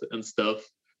health and stuff.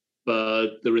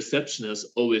 But the reception has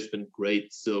always been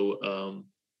great, so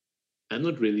I'm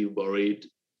not really worried.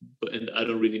 And I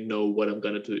don't really know what I'm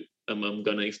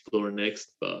gonna explore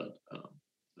next, but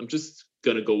I'm just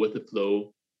gonna go with the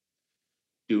flow,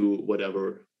 do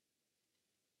whatever.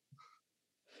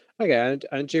 Okay,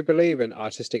 and do you believe in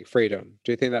artistic freedom?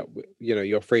 Do you think that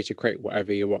you're free to create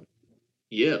whatever you want?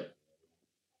 Yeah,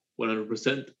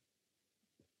 100%.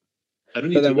 I don't But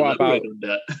need to then what elaborate about on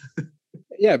that.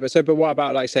 yeah, but what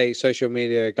about like say social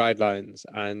media guidelines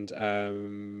and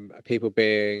people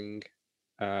being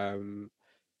um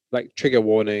like trigger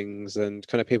warnings and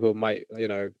kind of people might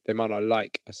they might not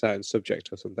like a certain subject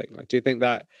or something. Like, do you think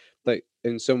that like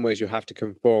in some ways you have to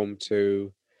conform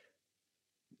to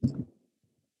kind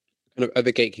of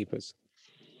other gatekeepers?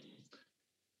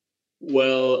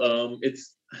 Well,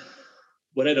 it's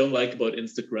what I don't like about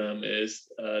Instagram is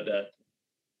that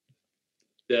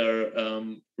there are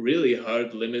really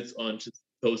hard limits on just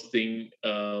posting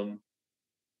uh,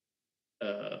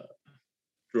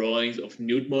 drawings of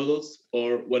nude models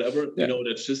or whatever, Yeah.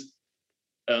 that's just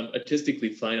artistically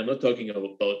fine. I'm not talking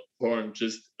about porn,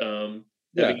 just having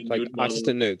Yeah, a like nude model.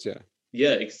 artistic nudes, yeah.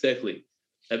 Yeah, exactly.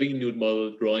 Having a nude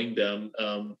model, drawing them.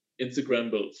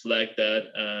 Instagram will flag that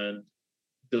and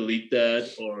delete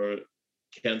that or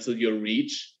cancel your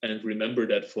reach and remember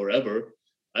that forever.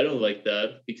 I don't like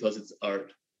that because it's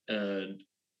art, and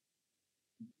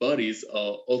bodies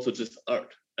are also just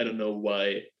art. I don't know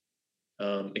why.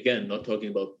 Again, not talking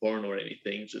about porn or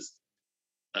anything, just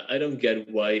I don't get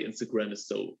why Instagram is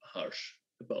so harsh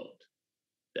about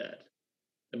that.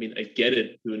 I mean, I get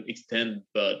it to an extent,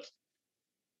 but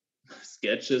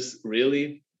sketches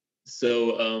really.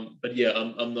 So, but yeah,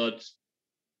 I'm not.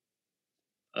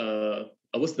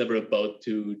 I was never about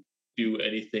to do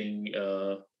anything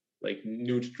like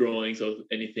nude drawings or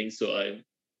anything. So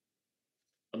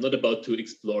I'm not about to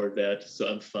explore that. So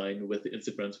I'm fine with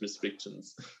Instagram's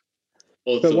restrictions.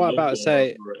 But Also, what no about more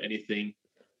say, or anything.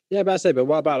 yeah, but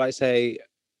what about like say,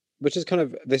 which is kind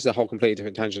of, this is a whole completely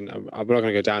different tangent. I'm not going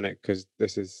to go down it because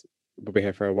we'll be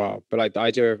here for a while. But like the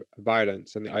idea of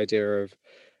violence and the idea of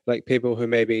like people who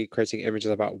may be creating images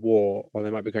about war, or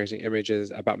they might be creating images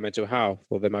about mental health,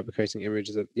 or they might be creating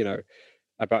images of,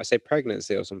 about say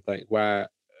pregnancy or something, where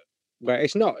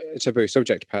it's not a taboo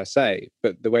subject per se,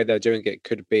 but the way they're doing it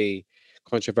could be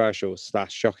controversial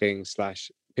slash shocking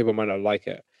slash people might not like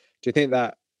it. Do you think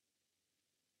that,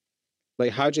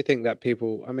 like, how do you think that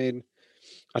people, I mean,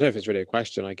 I don't know if it's really a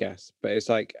question, I guess, but it's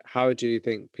like, how do you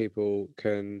think people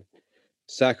can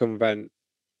circumvent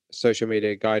social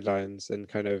media guidelines and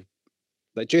kind of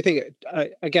like, do you think,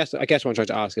 I guess what I'm trying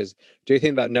to ask is, do you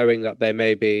think that knowing that there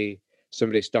may be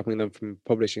somebody stopping them from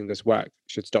publishing this work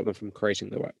should stop them from creating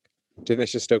the work? Do you think they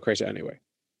should still create it anyway?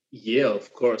 Yeah,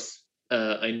 of course.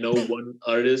 I know one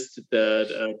artist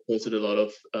that posted a lot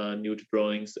of nude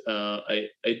drawings. I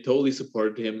totally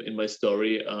support him in my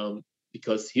story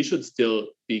because he should still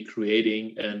be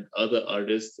creating, and other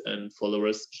artists and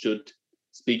followers should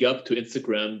speak up to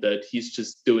Instagram that he's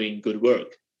just doing good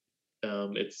work.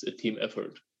 It's a team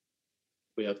effort.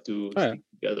 We have to Oh, yeah. stick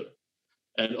together.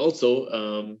 And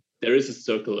also, there is a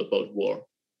circle about war.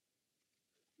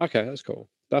 Okay, that's cool.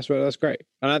 That's great,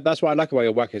 and that's what I like about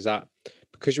your work is that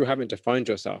because you haven't defined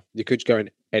yourself, you could go in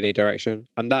any direction,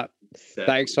 and that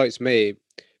Exactly. excites me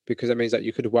because it means that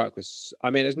you could work with. I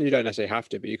mean, you don't necessarily have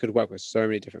to, but you could work with so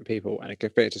many different people, and it can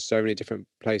fit into so many different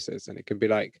places, and it can be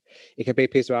like it could be a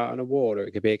piece about an award, or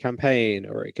it could be a campaign,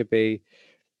 or it could be.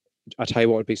 I tell you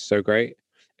what would be so great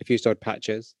if you sold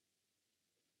patches.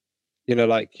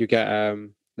 Like you get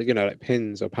like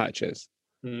pins or patches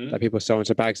Mm-hmm. that people sell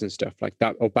into bags and stuff like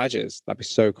that, or badges. That'd be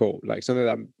so cool. Like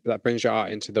something that brings your art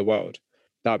into the world.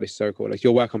 That'd be so cool. Like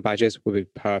your work on badges would be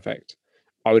perfect.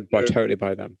 I would We're, totally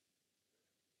buy them.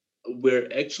 we're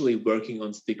actually working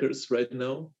on stickers right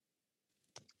now.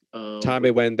 Tell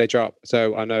me when they drop,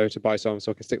 so I know to buy some,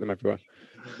 so I can stick them everywhere.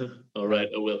 All right,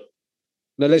 I will.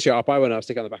 No, literally, I'll buy one. I'll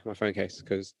stick it on the back of my phone case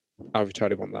because I would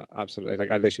totally want that. Absolutely,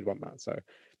 like I literally want that. So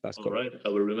that's All cool. right, I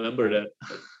will remember that.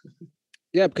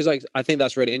 Yeah, because like I think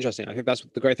that's really interesting. I think that's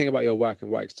the great thing about your work, and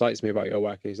what excites me about your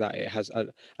work is that it has. And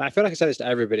I feel like I said this to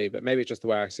everybody, but maybe it's just the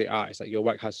way I see art. It's like your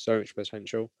work has so much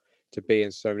potential to be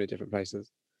in so many different places,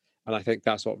 and I think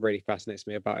that's what really fascinates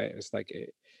me about it. It's like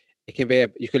it can be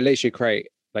you can literally create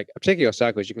like particularly your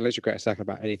circles. You can literally create a circle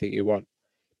about anything you want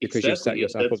because you've set Exactly, and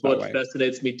yourself that's up that what way.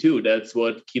 fascinates me too. That's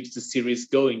what keeps the series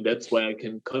going. That's why I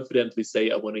can confidently say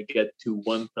I want to get to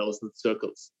 1,000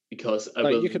 circles because I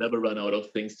Like will you could never run out of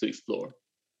things to explore.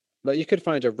 Like you could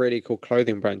find a really cool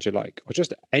clothing brand you like, or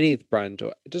just any brand,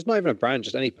 or just not even a brand,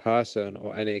 just any person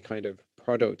or any kind of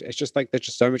product. It's just like there's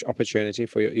just so much opportunity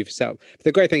for you. You've set up. But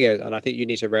the great thing is, and I think you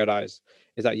need to realize,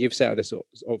 is that you've set this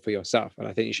up for yourself, and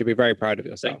I think you should be very proud of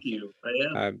Thank yourself you.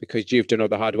 I am. because you've done all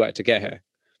the hard work to get here.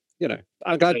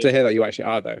 I'm glad to hear that you actually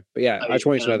are, though. But yeah, I I just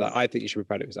want you to know am. that I think you should be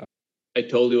proud of yourself. I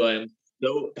told you I am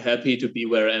so happy to be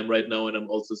where I am right now, and I'm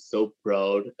also so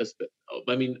proud.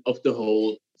 I mean, of the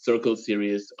whole Circle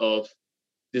series, of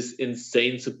this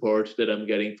insane support that I'm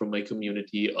getting from my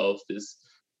community, of this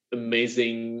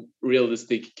amazing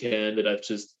realistic can that I've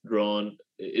just drawn.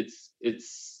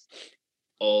 It's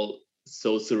all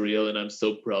so surreal, and I'm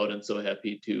so proud and so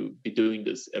happy to be doing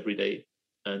this every day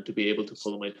and to be able to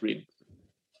follow my dream.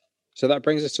 So that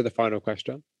brings us to the final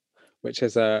question, which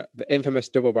is the infamous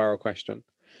double barrel question,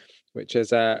 which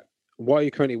is what are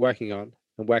you currently working on,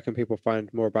 and where can people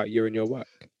find more about you and your work?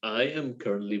 I am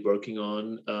currently working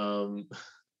on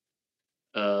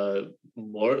uh,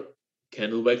 more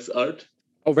candle wax art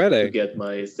Oh, to really? get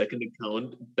my second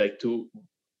account back to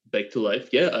life.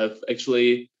 Yeah, I've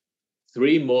actually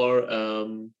 3 more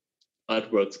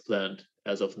artworks planned,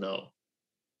 as of now.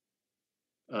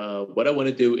 What I want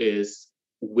to do is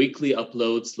weekly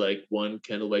uploads, like one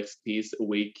candle wax piece a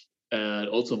week, and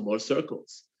also more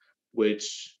circles,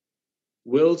 which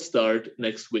will start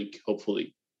next week,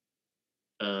 hopefully.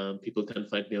 People can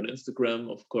find me on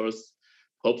Instagram, of course,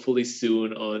 hopefully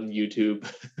soon on YouTube.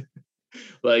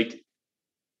 Like,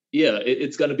 yeah,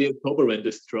 it's going to be October when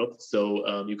this drops.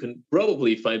 So you can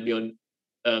probably find me on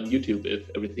YouTube if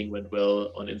everything went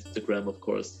well, on Instagram, of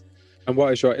course. And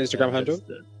what is your Instagram handle?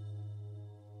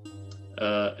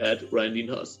 At Ryan Dean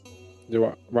Haas. You know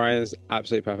what? Ryan's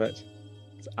absolutely perfect.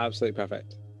 It's absolutely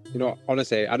perfect. You know what?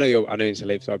 Honestly, I know you need to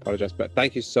leave, so I apologize. But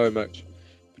thank you so much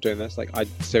for doing this. Like, I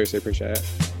seriously appreciate it.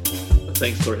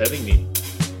 Thanks for having me.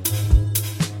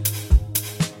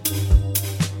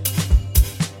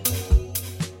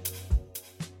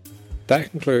 That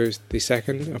concludes the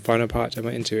second and final part of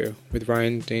my interview with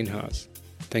Ryan Dean Haas.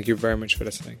 Thank you very much for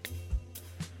listening.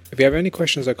 If you have any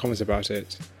questions or comments about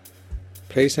it,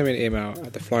 please send me an email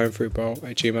at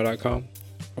theflyingfruitbowl@gmail.com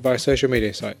or via social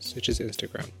media sites such as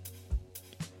Instagram.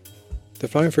 The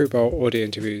Flying Fruit Bowl audio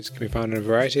interviews can be found on a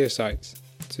variety of sites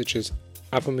such as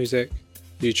Apple Music,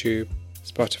 YouTube,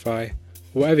 Spotify,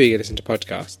 or wherever you listen to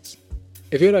podcasts.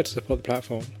 If you would like to support the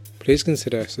platform, please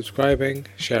consider subscribing,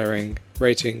 sharing,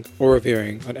 rating, or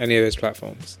reviewing on any of those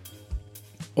platforms.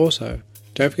 Also,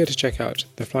 don't forget to check out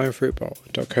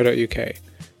theflyingfruitbowl.co.uk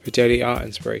for daily art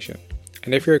inspiration.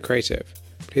 And if you're a creative,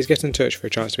 please get in touch for a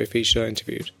chance to be featured or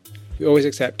interviewed. We always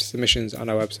accept submissions on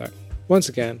our website. Once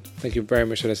again, thank you very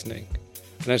much for listening.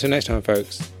 And until next time,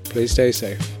 folks, please stay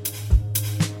safe.